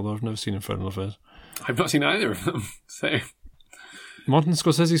Affairs, although I've never seen Infernal Affairs. I've not seen either of them, so... Martin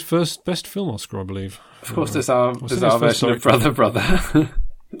Scorsese's first Best Film Oscar, I believe. Of course, there's our version of Brother Brother.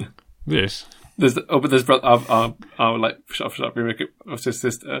 This? There's our like shot-for-shot remake of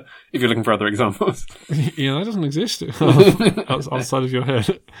Sister, if you're looking for other examples. Yeah, that doesn't exist outside of your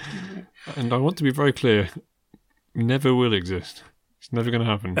head. And I want to be very clear, never will exist. It's never going to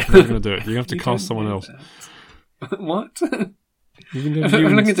happen. You're never going to do it. You have to cast someone else. What? If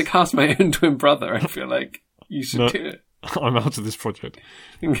I'm looking to cast my own twin brother, I feel like you should do it. I'm out of this project.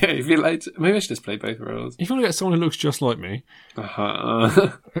 Okay, if you like to, maybe I should just play both roles. If you want to get someone who looks just like me,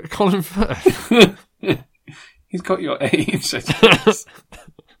 Colin Firth. He's got your age, I suppose.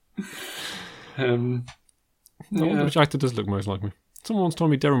 Which actor does look most like me? Someone once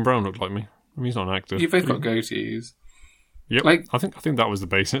told me Derren Brown looked like me. I mean, he's not an actor. You've both got goatees. Yep, like, I think that was the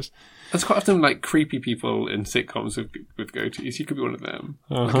basis. There's quite often like creepy people in sitcoms with goatees. You could be one of them.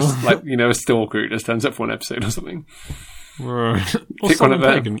 Uh-huh. Like a stalker who just turns up for one episode or something. Right. Pick one of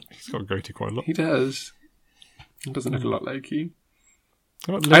them. He's got a goatee quite a lot. He does. He doesn't look a lot like you.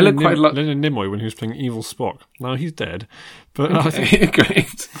 I look quite a lot. Leonard Nimoy when he was playing Evil Spock. Now he's dead, but okay,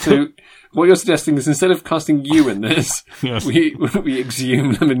 great. So what you're suggesting is instead of casting you in this, yes. we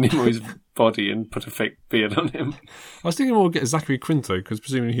exhume Leonard Nimoy's body and put a fake beard on him. I was thinking we'll get Zachary Quinto because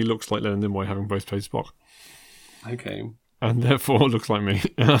presumably he looks like Leonard Nimoy, having both played Spock. Okay, and therefore looks like me.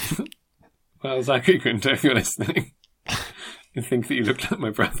 Well, Zachary Quinto, if you're listening, you think that you look like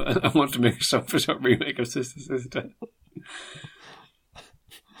my brother. I want to make a shot-for-shot remake of Sister.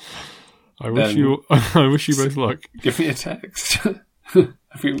 I wish you both luck. Give me a text.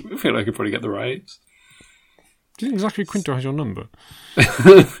 I feel like I could probably get the rights. Do you think Zachary Quinto has your number?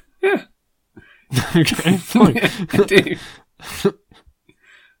 Yeah. Okay, fine. Yeah, I do.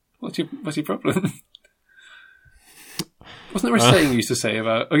 What's your problem? Wasn't there a saying you used to say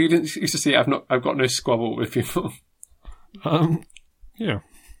about? Oh, you didn't used to say I've got no squabble with people. Yeah.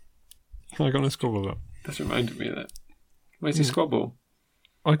 I got no squabble with that. That's reminded me of that. Where's your squabble?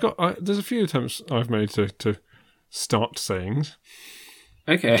 There's a few attempts I've made to start sayings.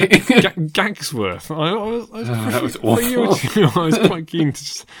 Okay. Gagsworth. That was awful. I was quite keen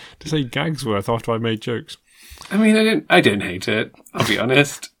to say Gagsworth after I made jokes. I mean, I don't hate it. I'll be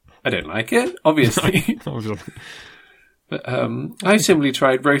honest. I don't like it, obviously. But I simply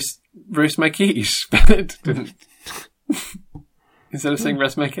tried roast my quiche, but it didn't. Instead of saying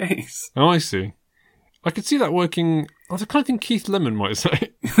rest my case. Oh, I see. I could see that working. I was kind of think Keith Lemon might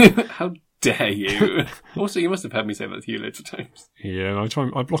say. How dare you? Also, you must have heard me say that to you loads of times. Yeah, I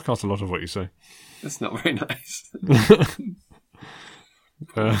block out a lot of what you say. That's not very nice.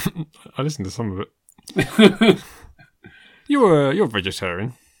 I listened to some of it. You're a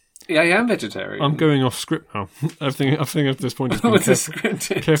vegetarian. Yeah, I am vegetarian. I'm going off script now. Everything at this point has been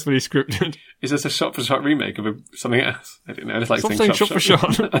carefully scripted. Is this a shot-for-shot remake of something else? I don't know. I just like Stop saying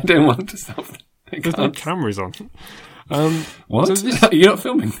shot-for-shot. I don't want to stop. There's no cameras on. What? So you're not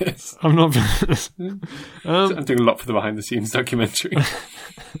filming this? I'm not filming this. I'm doing a lot for the behind-the-scenes documentary.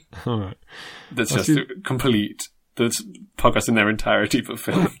 All right. That's just complete. The podcast in their entirety, but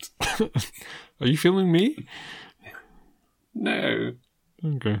filmed. Are you filming me? No.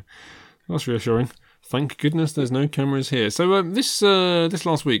 Okay, that's reassuring. Thank goodness there's no cameras here. So this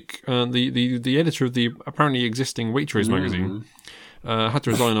last week, the editor of the apparently existing Waitrose magazine had to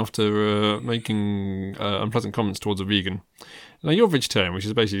resign after making unpleasant comments towards a vegan. Now you're a vegetarian, which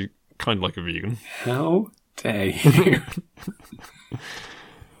is basically kind of like a vegan. How dare you?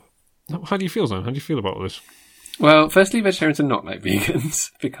 How do you feel, Zane? How do you feel about all this? Well, firstly, vegetarians are not like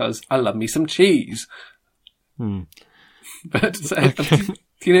vegans because I love me some cheese. But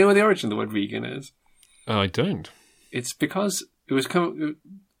do you know where the origin of the word vegan is? I don't. It's because it was how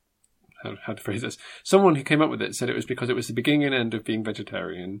to phrase this? Someone who came up with it said it was because it was the beginning and end of being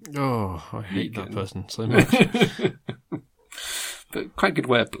vegetarian. Oh, I hate that person so much. But quite good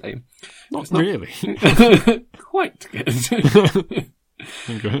wordplay. Not really. Quite good.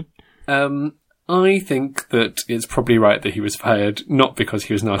 Okay. I think that it's probably right that he was fired, not because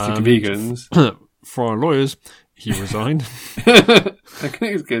he was nasty to vegans. For our lawyers, he resigned. I think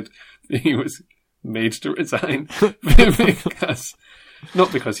it's good that he was made to resign.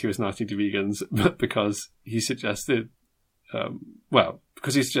 Not because he was nasty to vegans, but because he suggested,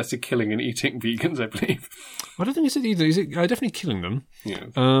 because he suggested killing and eating vegans, I believe. I don't think he said either. He said definitely killing them.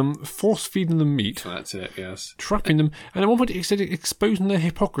 Yeah. Force feeding them meat. That's it, yes. Trapping them. And at one point he said exposing their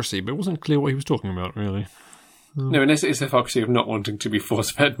hypocrisy, but it wasn't clear what he was talking about, really. No, unless it's the hypocrisy of not wanting to be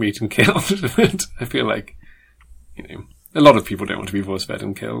force-fed meat and killed. But I feel like, a lot of people don't want to be force-fed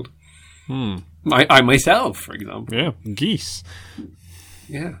and killed. I myself, for example. Yeah, geese.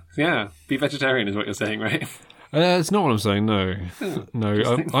 Yeah. Be vegetarian is what you're saying, right? That's not what I'm saying, no.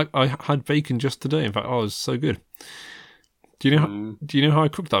 No, I had bacon just today. In fact, it was so good. Do you know how I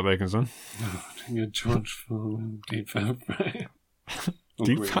cooked that bacon, son? Your George Foreman deep fat fry.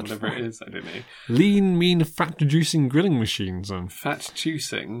 Deep fat whatever it is, I don't know. Lean, mean, fat-reducing grilling machine, son.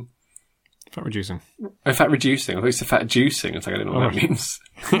 Fat-juicing? Fat-reducing. Oh, fat-reducing. I thought you said fat-juicing. It's like, I don't know what that means.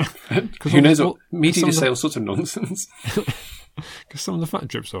 Who knows what... Meat eaters say all sorts of nonsense. Because some of the fat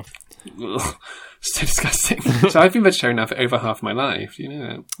drips off. Ugh, so disgusting. So I've been vegetarian now for over half my life. Do you know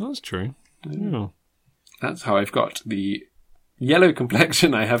that? That's true. Yeah. That's how I've got the yellow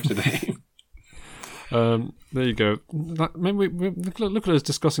complexion I have today. There you go. Maybe look at us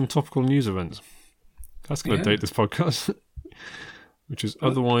discussing topical news events. That's going to date this podcast, which is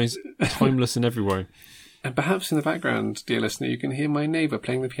otherwise timeless in every way. And perhaps in the background, dear listener, you can hear my neighbour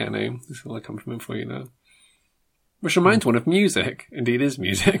playing the piano. This is all I come from him for you now. Which reminds one of music. Indeed is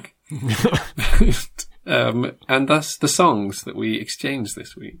music. And thus the songs that we exchanged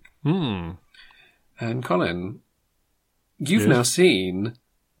this week. And Colin, you've now seen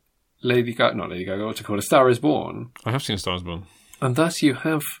not Lady Gaga, what's it called? A Star is Born. I have seen A Star is Born. And thus you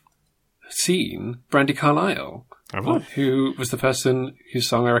have seen Brandi Carlile, who was the person whose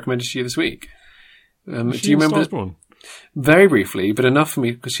song I recommended to you this week. Do you remember? Star is Born? Very briefly, but enough for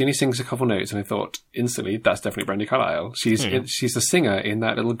me because she only sings a couple notes, and I thought instantly that's definitely Brandi Carlile. She's the singer in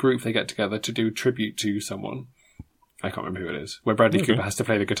that little group they get together to do tribute to someone. I can't remember who it is. Where Bradley Cooper has to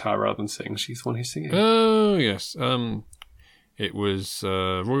play the guitar rather than sing. She's the one who's singing. Oh yes, it was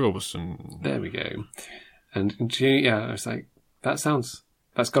Roy Orbison. There we go. And I was like, that's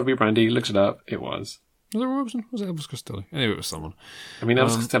got to be Brandi. Looked it up. It was. Was it Roy Orbison? Was it Elvis Costello? Anyway, it was someone. I mean,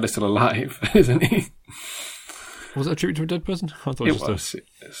 Elvis Costello's still alive, isn't he? Was it a tribute to a dead person? I thought it was.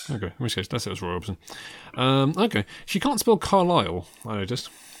 Yes. Okay, in which case, that's it was Roy Orbison. Okay, she can't spell Carlisle, I noticed.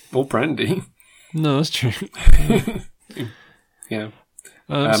 Or Brandi. No, that's true. Yeah.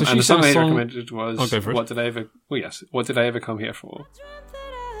 So and the song I recommended was What Did I Ever Come Here For?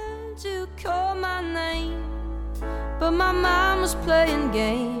 To call my name, but my mind was playing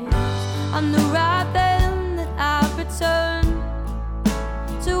games. I knew right then that I'd return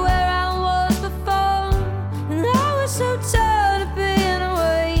to where I was before, and I was so tired of being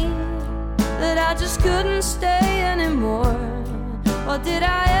away that I just couldn't stay anymore. anymore. What did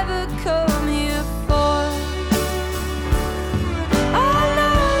I ever come here for? Oh,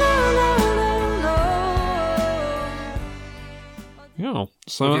 no. Yeah.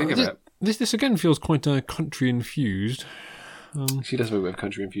 So this again feels quite country infused. She does a bit of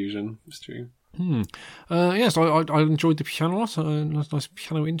country infusion. It's true. Yes, I enjoyed the piano lot. Nice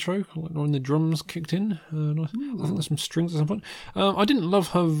piano intro when the drums kicked in. I think there's some strings at some point. I didn't love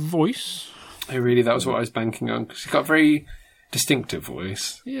her voice. Oh, really? That was what I was banking on. She's got a very distinctive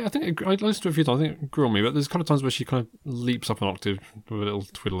voice. Yeah, I think I listened to it a few times. I think it grew on me, but there's a couple of times where she kind of leaps up an octave with a little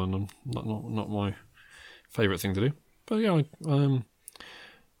twiddle, and not my favourite thing to do. But yeah,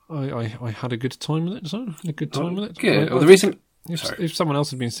 I had a good time with it. So I had a good time with it. Good. Well, the reason. If someone else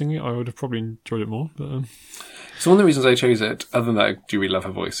had been singing it, I would have probably enjoyed it more. But So one of the reasons I chose it, other than that I do really love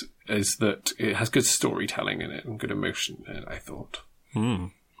her voice, is that it has good storytelling in it and good emotion in it, I thought.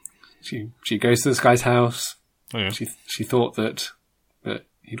 She goes to this guy's house. Oh, yeah. She thought that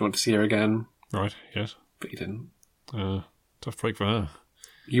he'd want to see her again. Right, yes. But he didn't. Tough break for her.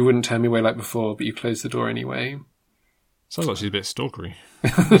 You wouldn't turn me away like before, but you closed the door anyway. Sounds like she's a bit stalkery.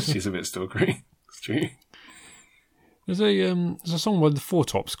 She's a bit stalkery. It's true. There's a song by the Four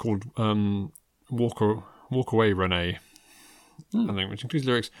Tops called Walk Away, Renee, I think, which includes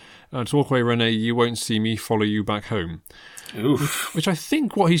lyrics, to walk away, Renee, you won't see me follow you back home. Oof. Which I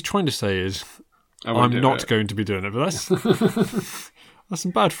think what he's trying to say is, I'm not going to be doing it, but that's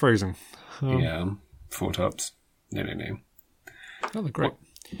some bad phrasing. Yeah, Four Tops. No. Oh, they're great.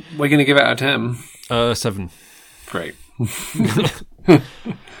 We're going to give it out of 10. 7. Great.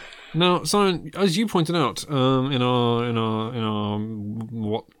 Now, Simon, as you pointed out in our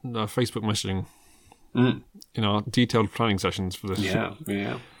Facebook messaging, in our detailed planning sessions for this, your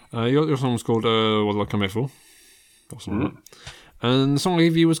song was called "What Did I Come Here For?" And the song I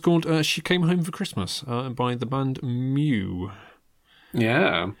gave you was called "She Came Home for Christmas" by the band Mew.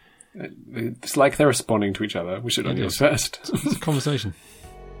 Yeah, it's like they're responding to each other. We should have yours first. It's a conversation.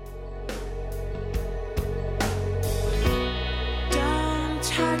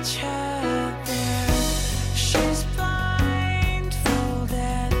 Touch her there. She's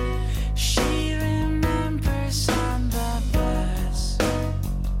blindfolded. She remembers on the bus.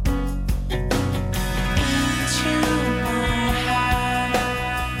 Into my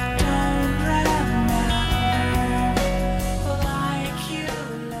heart, don't remember like you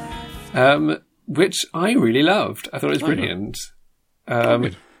left. Which I really loved. I thought it was brilliant.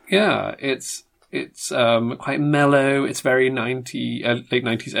 Yeah, it's quite mellow. It's very late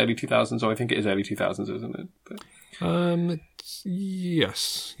 90s, early 2000s. Or I think it is early 2000s, isn't it? But,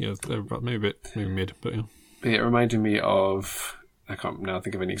 yes. Yeah, maybe mid, but yeah. it reminded me of, I can't now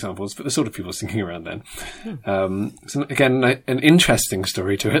think of any examples, but the sort of people singing around then. Yeah. So again, an interesting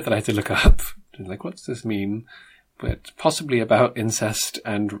story to it that I had to look up. Like, what's this mean? But possibly about incest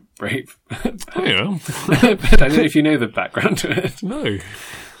and rape. Oh, yeah. But I don't know if you know the background to it. No.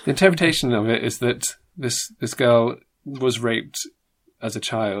 The interpretation of it is that this girl was raped as a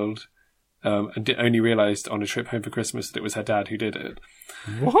child and only realised on a trip home for Christmas that it was her dad who did it.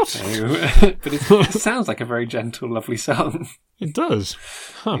 What? But it sounds like a very gentle, lovely song. It does.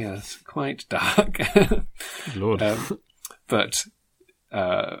 Huh. Yes, quite dark. Good Lord. But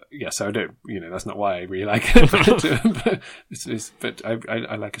so I don't, that's not why I really like it. But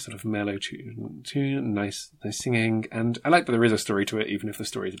I like a sort of mellow tune, nice singing, and I like that there is a story to it, even if the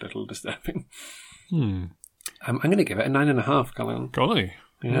story is a little disturbing. I'm going to give it a 9.5, Colin. Golly.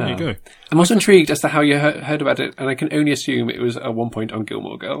 Yeah. There you go. I'm also intrigued as to how you heard about it, and I can only assume it was at one point on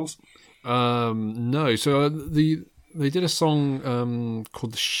Gilmore Girls. No, so they did a song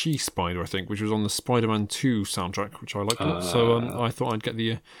called The She Spider, I think, which was on the Spider-Man 2 soundtrack, which I liked a lot. So I thought I'd get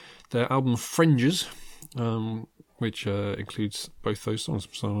their album Fringes, which includes both those songs.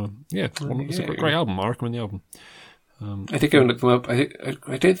 So it's a great album. I recommend the album. I think go and look them up. I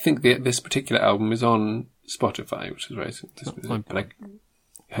don't think this particular album is on Spotify, which is right. But I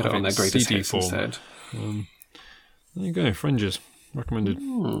heard it on their greatest hits instead. There you go, Fringes. Recommended.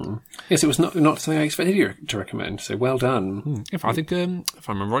 Yes, it was not something I expected you to recommend. So well done. I think if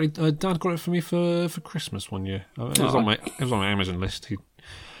I remember rightly, Dad got it for me for Christmas one year. It was on my Amazon list. He'd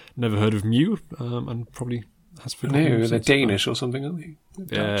never heard of Mew, and probably has forgotten. No, they're Danish or something, aren't they?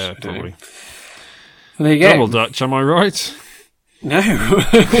 Yeah, probably. Well, there you go. Double Dutch, am I right? No,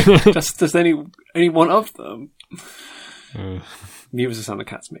 just there's only one of them. Mew is the sound the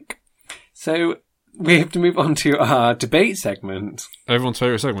cats make. So we have to move on to our debate segment. Everyone's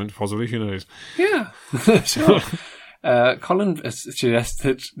favourite segment, possibly. Who knows? Yeah, sure. Colin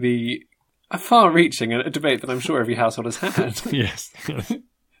suggested a far-reaching a debate that I'm sure every household has had. Yes.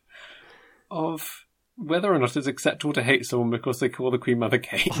 Of whether or not it's acceptable to hate someone because they call the Queen Mother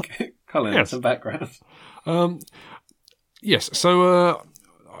cake. Colin, Yes. some background. Yes, so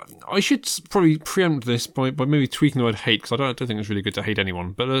I should probably preempt this by maybe tweaking the word hate, because I don't think it's really good to hate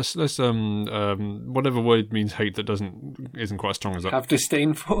anyone. But let's whatever word means hate that isn't quite as strong as that. Have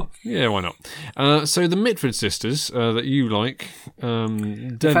disdain for? Yeah, why not? So the Mitford sisters that you like, Debbie,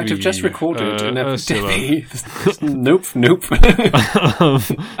 In fact, I've just recorded an Ursula. Debbie. Nope. I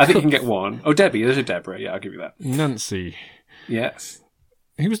think you can get one. Oh, Debbie. There's a Deborah. Yeah, I'll give you that. Nancy. Yes.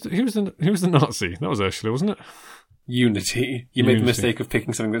 Who was the Nazi? That was Ursula, wasn't it? Unity. You made the mistake of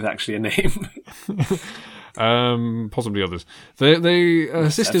picking something that's actually a name. Possibly others. They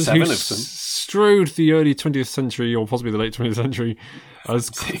sisters who 7 of them. strode the early 20th century, or possibly the late 20th century,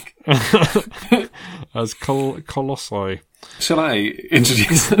 as colossi. Shall I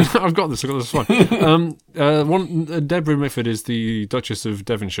introduce them? I've got this. Fine. Deborah Mitford is the Duchess of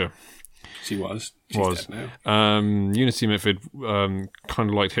Devonshire. She was. She's dead now. Unity Mitford kind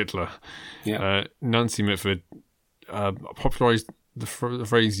of liked Hitler. Yeah. Nancy Mitford popularised the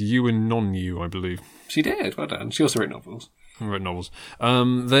phrase "you and non-you," I believe. She did. Well done. She also wrote novels.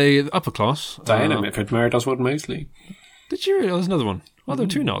 They upper class. Diana Mitford married Oswald Mosley. Did you? There's another one. Oh, there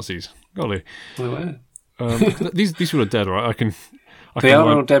were 2 Nazis. Golly. Oh, These people are dead, right? They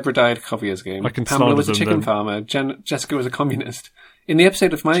are. Deborah died a couple of years ago. I can Pamela was a slander chicken them, farmer. Jessica was a communist. In the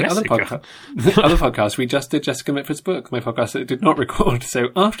episode of my other podcast, we just did Jessica Mitford's book, my podcast that I did not record. So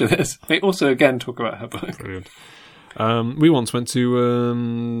after this, they also again talk about her book. Brilliant. We once went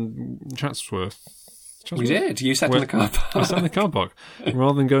to Chatsworth. We did. You sat in the car park. I sat in the car park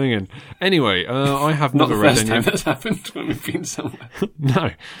rather than going in. Anyway, I have not never the read first any. time that's happened when we've been somewhere.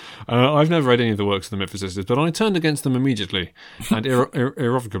 No, I've never read any of the works of the Mitford sisters, but I turned against them immediately and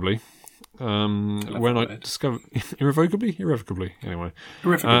irrevocably. When I discovered irrevocably, anyway.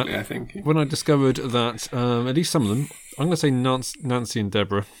 Irrevocably, I think. When I discovered that at least some of them, I'm going to say Nancy and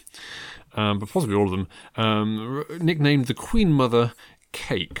Deborah, but possibly all of them, nicknamed the Queen Mother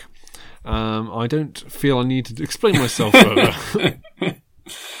Cake. I don't feel I need to explain myself further.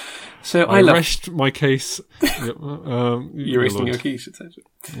 So I rest my case. You're resting your case, etc.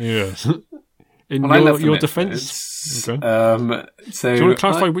 Yes. In your defence. Okay. So do you want to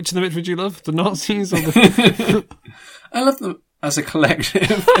clarify which of the Mitford you love? The Nazis or the... I love them as a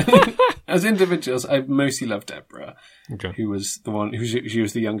collective. As individuals, I mostly love Deborah, who was the one she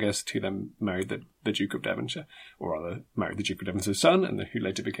was the youngest, who then married the Duke of Devonshire, or rather married the Duke of Devonshire's son, and who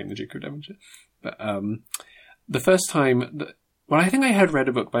later became the Duke of Devonshire. But the first time I think I had read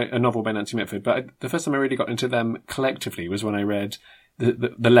a novel by Nancy Mitford, but the first time I really got into them collectively was when I read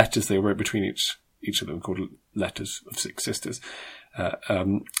the letters they wrote between each of them, called Letters of Six Sisters.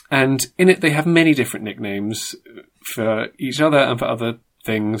 And in it, they have many different nicknames for each other and for other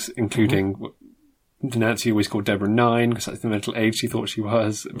things, including Nancy always called Deborah 9, because that's the mental age she thought she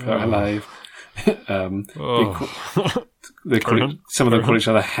was for her life. Some of them call each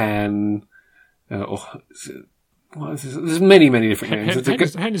other Hen, there's many different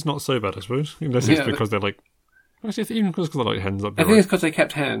names. Hen is not so bad, I suppose, unless it's because they're like... Actually, even because they're like hens. I think it's because they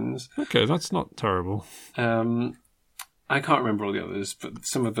kept hens. Okay, that's not terrible. I can't remember all the others, but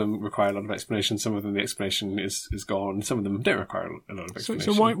some of them require a lot of explanation. Some of them, the explanation is gone. Some of them don't require a lot of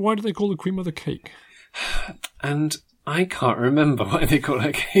explanation. So why do they call the Queen Mother Cake? And I can't remember why they call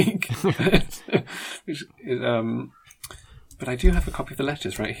her cake. But I do have a copy of the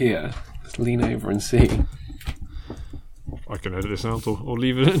letters right here. Let's lean over and see. I can edit this out or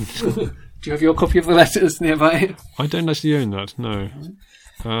leave it in. Do you have your copy of the letters nearby? I don't actually own that, no.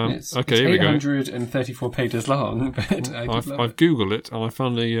 It's here we go. 834 pages long, but I've Googled it and I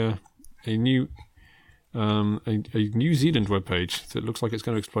found a new New Zealand webpage that looks like it's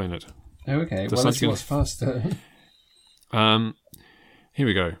going to explain it. Oh, okay. Well, let's see what's faster. Here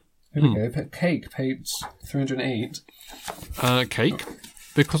we go. Here we go. Cake, page 308. Cake.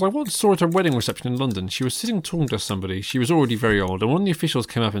 Because I once saw at a wedding reception in London, she was sitting talking to somebody. She was already very old, and one of the officials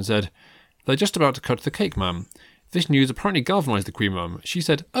came up and said, "They're just about to cut the cake, ma'am." This news apparently galvanised the Queen Mum. She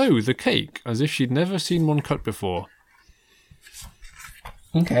said, "Oh, the cake," as if she'd never seen one cut before.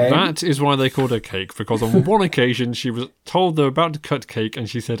 Okay. That is why they called her Cake, because on one occasion she was told they were about to cut cake, and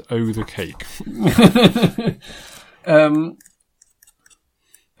she said, "Oh, the cake."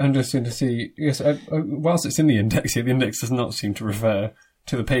 Interesting to see. Yes, whilst it's in the index here, the index does not seem to refer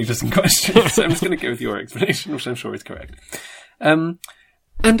to the pages in question, so I'm just going to go with your explanation, which I'm sure is correct. And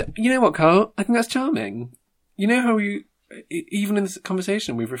you know what, Carl? I think that's charming. You know how even in this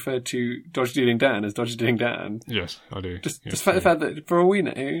conversation, we've referred to Dodgy Dealing Dan as Dodgy Dealing Dan? Yes, I do. Despite the fact that, for all we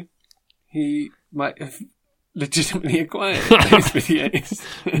know, he might have legitimately acquired those videos.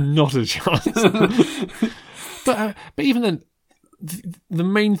 Not a chance. But even then, the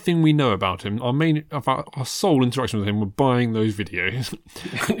main thing we know about him, our sole interaction with him, were buying those videos.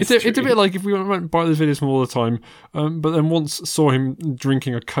 It's a bit like if we went and buy those videos from all the time, but then once saw him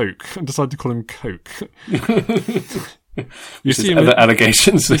drinking a Coke and decided to call him Coke. You see other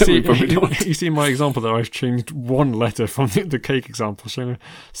allegations. You see in my example that I've changed one letter from the cake example, showing a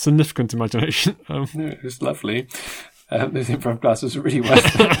significant imagination. No, it was lovely. Those improv classes are really well.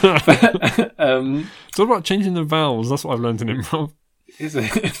 It's all about changing the vowels. That's what I've learned in improv. Is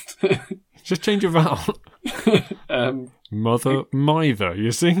it? Just change your vowel. Mother, mither.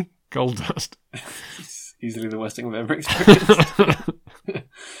 You see, gold dust. It's easily the worst thing I've ever experienced.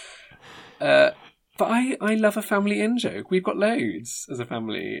 But I love a family in joke. We've got loads as a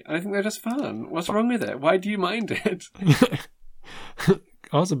family. I think they're just fun. What's wrong with it? Why do you mind it?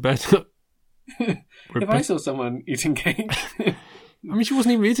 Ours are better. If I saw someone eating cake... I mean, she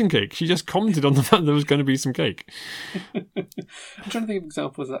wasn't even eating cake. She just commented on the fact there was going to be some cake. I'm trying to think of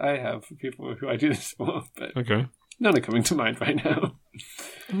examples that I have for people who I do this for, but okay. None are coming to mind right now.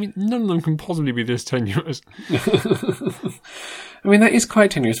 I mean, none of them can possibly be this tenuous. I mean, that is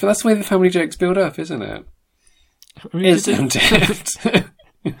quite tenuous, but that's the way the family jokes build up, isn't it? I mean, isn't it?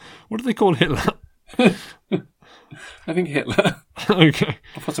 What do they call Hitler? I think Hitler. Okay.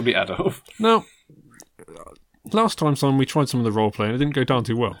 Or possibly Adolf. Now, last time, Simon, we tried some of the role play and it didn't go down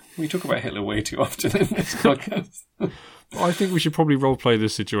too well. We talk about Hitler way too often in this podcast. I think we should probably role play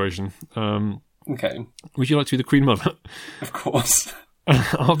this situation. Okay. Would you like to be the Queen Mother? Of course.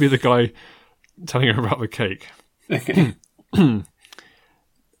 I'll be the guy telling her about the cake. Okay.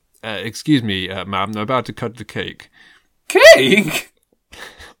 Excuse me, ma'am, I'm about to cut the cake. Cake?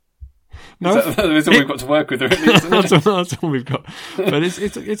 No, that's all we've got to work with, or at least, that's all we've got. But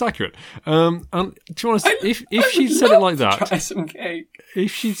it's accurate. And to be honest, if she'd said it like that, try some cake.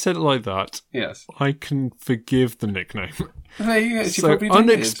 If she'd said it like that, yes, I can forgive the nickname. There you go. So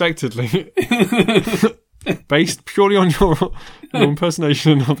unexpectedly, based purely on your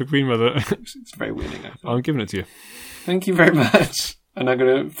impersonation of the Queen Mother, it's very winning. I'm giving it to you. Thank you very much. And I'm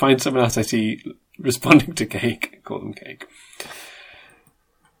going to find someone else I see responding to cake and call them cake.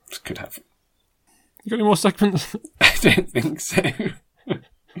 Could have. You got any more segments? I don't think so.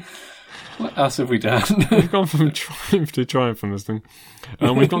 What else have we done? We've gone from triumph to triumph on this thing.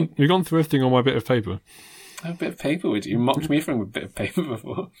 We've gone through everything on my bit of paper. A bit of paper, would you? You mocked me for a bit of paper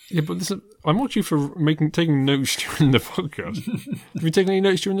before. Yeah, but I mocked you for taking notes during the podcast. Have you taken any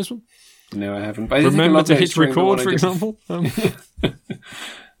notes during this one? No, I haven't. But remember to hit record, for example? Too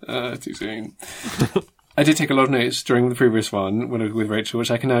soon. I did take a lot of notes during the previous one when I was with Rachel,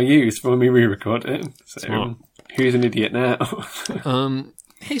 which I can now use for when we re-record it. So, smart. Who's an idiot now?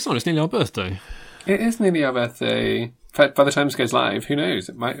 Hey, son, it's nearly our birthday. It is nearly our birthday. In fact, by the time this goes live, who knows?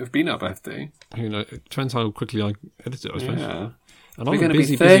 It might have been our birthday. Who knows? It depends how quickly I edit it, I suppose. Yeah. And we're going to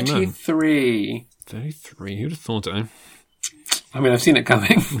be 33. 33? Who'd have thought it, eh? I mean, I've seen it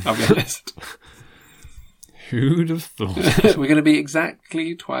coming, I'll be honest. Who'd have thought? We're going to be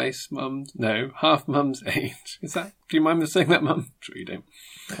exactly half Mum's age. Is that? Do you mind me saying that, Mum? Sure you don't.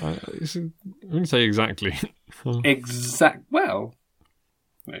 I wouldn't say exactly. Well,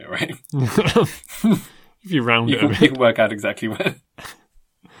 no, you're right. If you round it a bit. You can work out exactly when.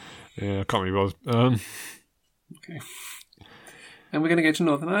 Yeah, I can't really bother. Okay. And we're going to go to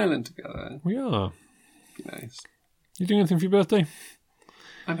Northern Ireland together. We are. Be nice. You doing anything for your birthday?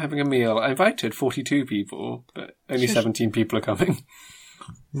 I'm having a meal. I invited 42 people, but only 17 people are coming.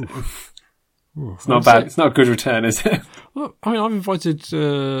 So, it's not bad. It's not a good return, is it? Well, I mean, I've invited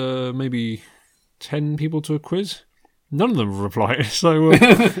maybe 10 people to a quiz. None of them have replied. So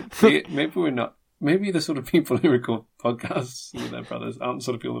maybe we're not. Maybe the sort of people who record podcasts with their brothers aren't the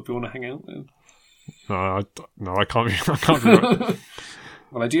sort of people that people want to hang out with. No, I can't be right.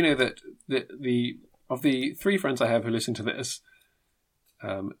 Well, I do know that of the 3 friends I have who listen to this,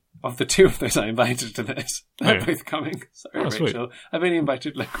 of the 2 of those I invited to this, they're both coming. Sorry, Rachel. Sweet. I've only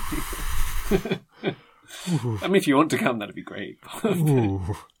invited local people. I mean, if you want to come, that'd be great.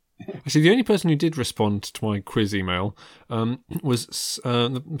 Actually, the only person who did respond to my quiz email was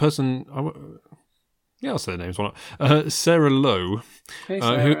the person... I'll say their names. Why not? Sarah Lowe, Hey,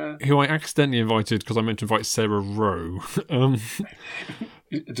 Sarah. Who I accidentally invited because I meant to invite Sarah Rowe.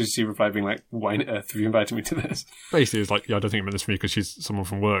 Did she reply being like, why on earth have you invited me to this? Basically, it's like, I don't think it meant this for me because she's someone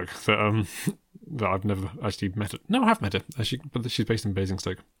from work that I've never actually met her. No, I have met her, but she's based in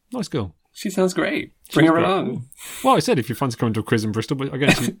Basingstoke. Nice girl. She sounds great. Bring her along. Well, I said if you fancy coming to a quiz in Bristol, but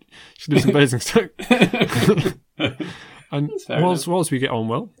again, she lives in Basingstoke. And whilst we get on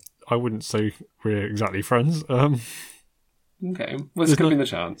well, I wouldn't say we're exactly friends. Okay, well, this could be the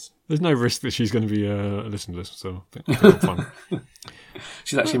chance. There's no risk that she's going to be listening to this, so I think it'll be fun.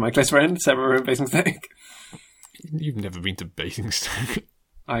 She's actually my close friend, Sarah. We're in Basingstoke. You've never been to Basingstoke.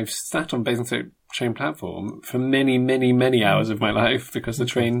 I've sat on Basingstoke train platform for many, many, many hours of my life because the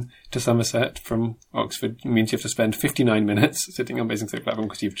train to Somerset from Oxford means you have to spend 59 minutes sitting on Basingstoke platform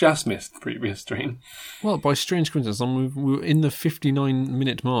because you've just missed the previous train. Well, by strange coincidence, we're in the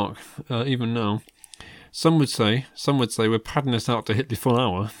 59-minute mark, even now. Some would say we're padding us out to hit the full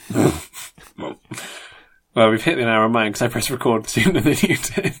hour. Well, we've hit the hour of mine because I pressed record sooner than you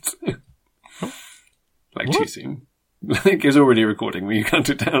did. Too soon. I think it was already recording when you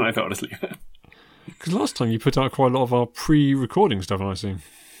counted down. I thought I'd just leave it. Because last time you put out quite a lot of our pre-recording stuff, I see.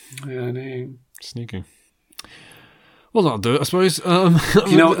 Yeah, I know. Sneaky. Well, that'll do it, I suppose. Do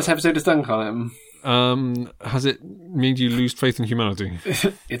you know what this episode has done, Colin? Has it made you lose faith in humanity?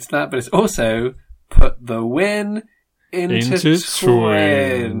 It's that, but it's also put the win into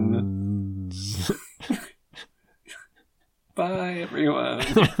twins. Bye, everyone.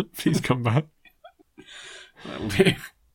 Please come back. That'll do.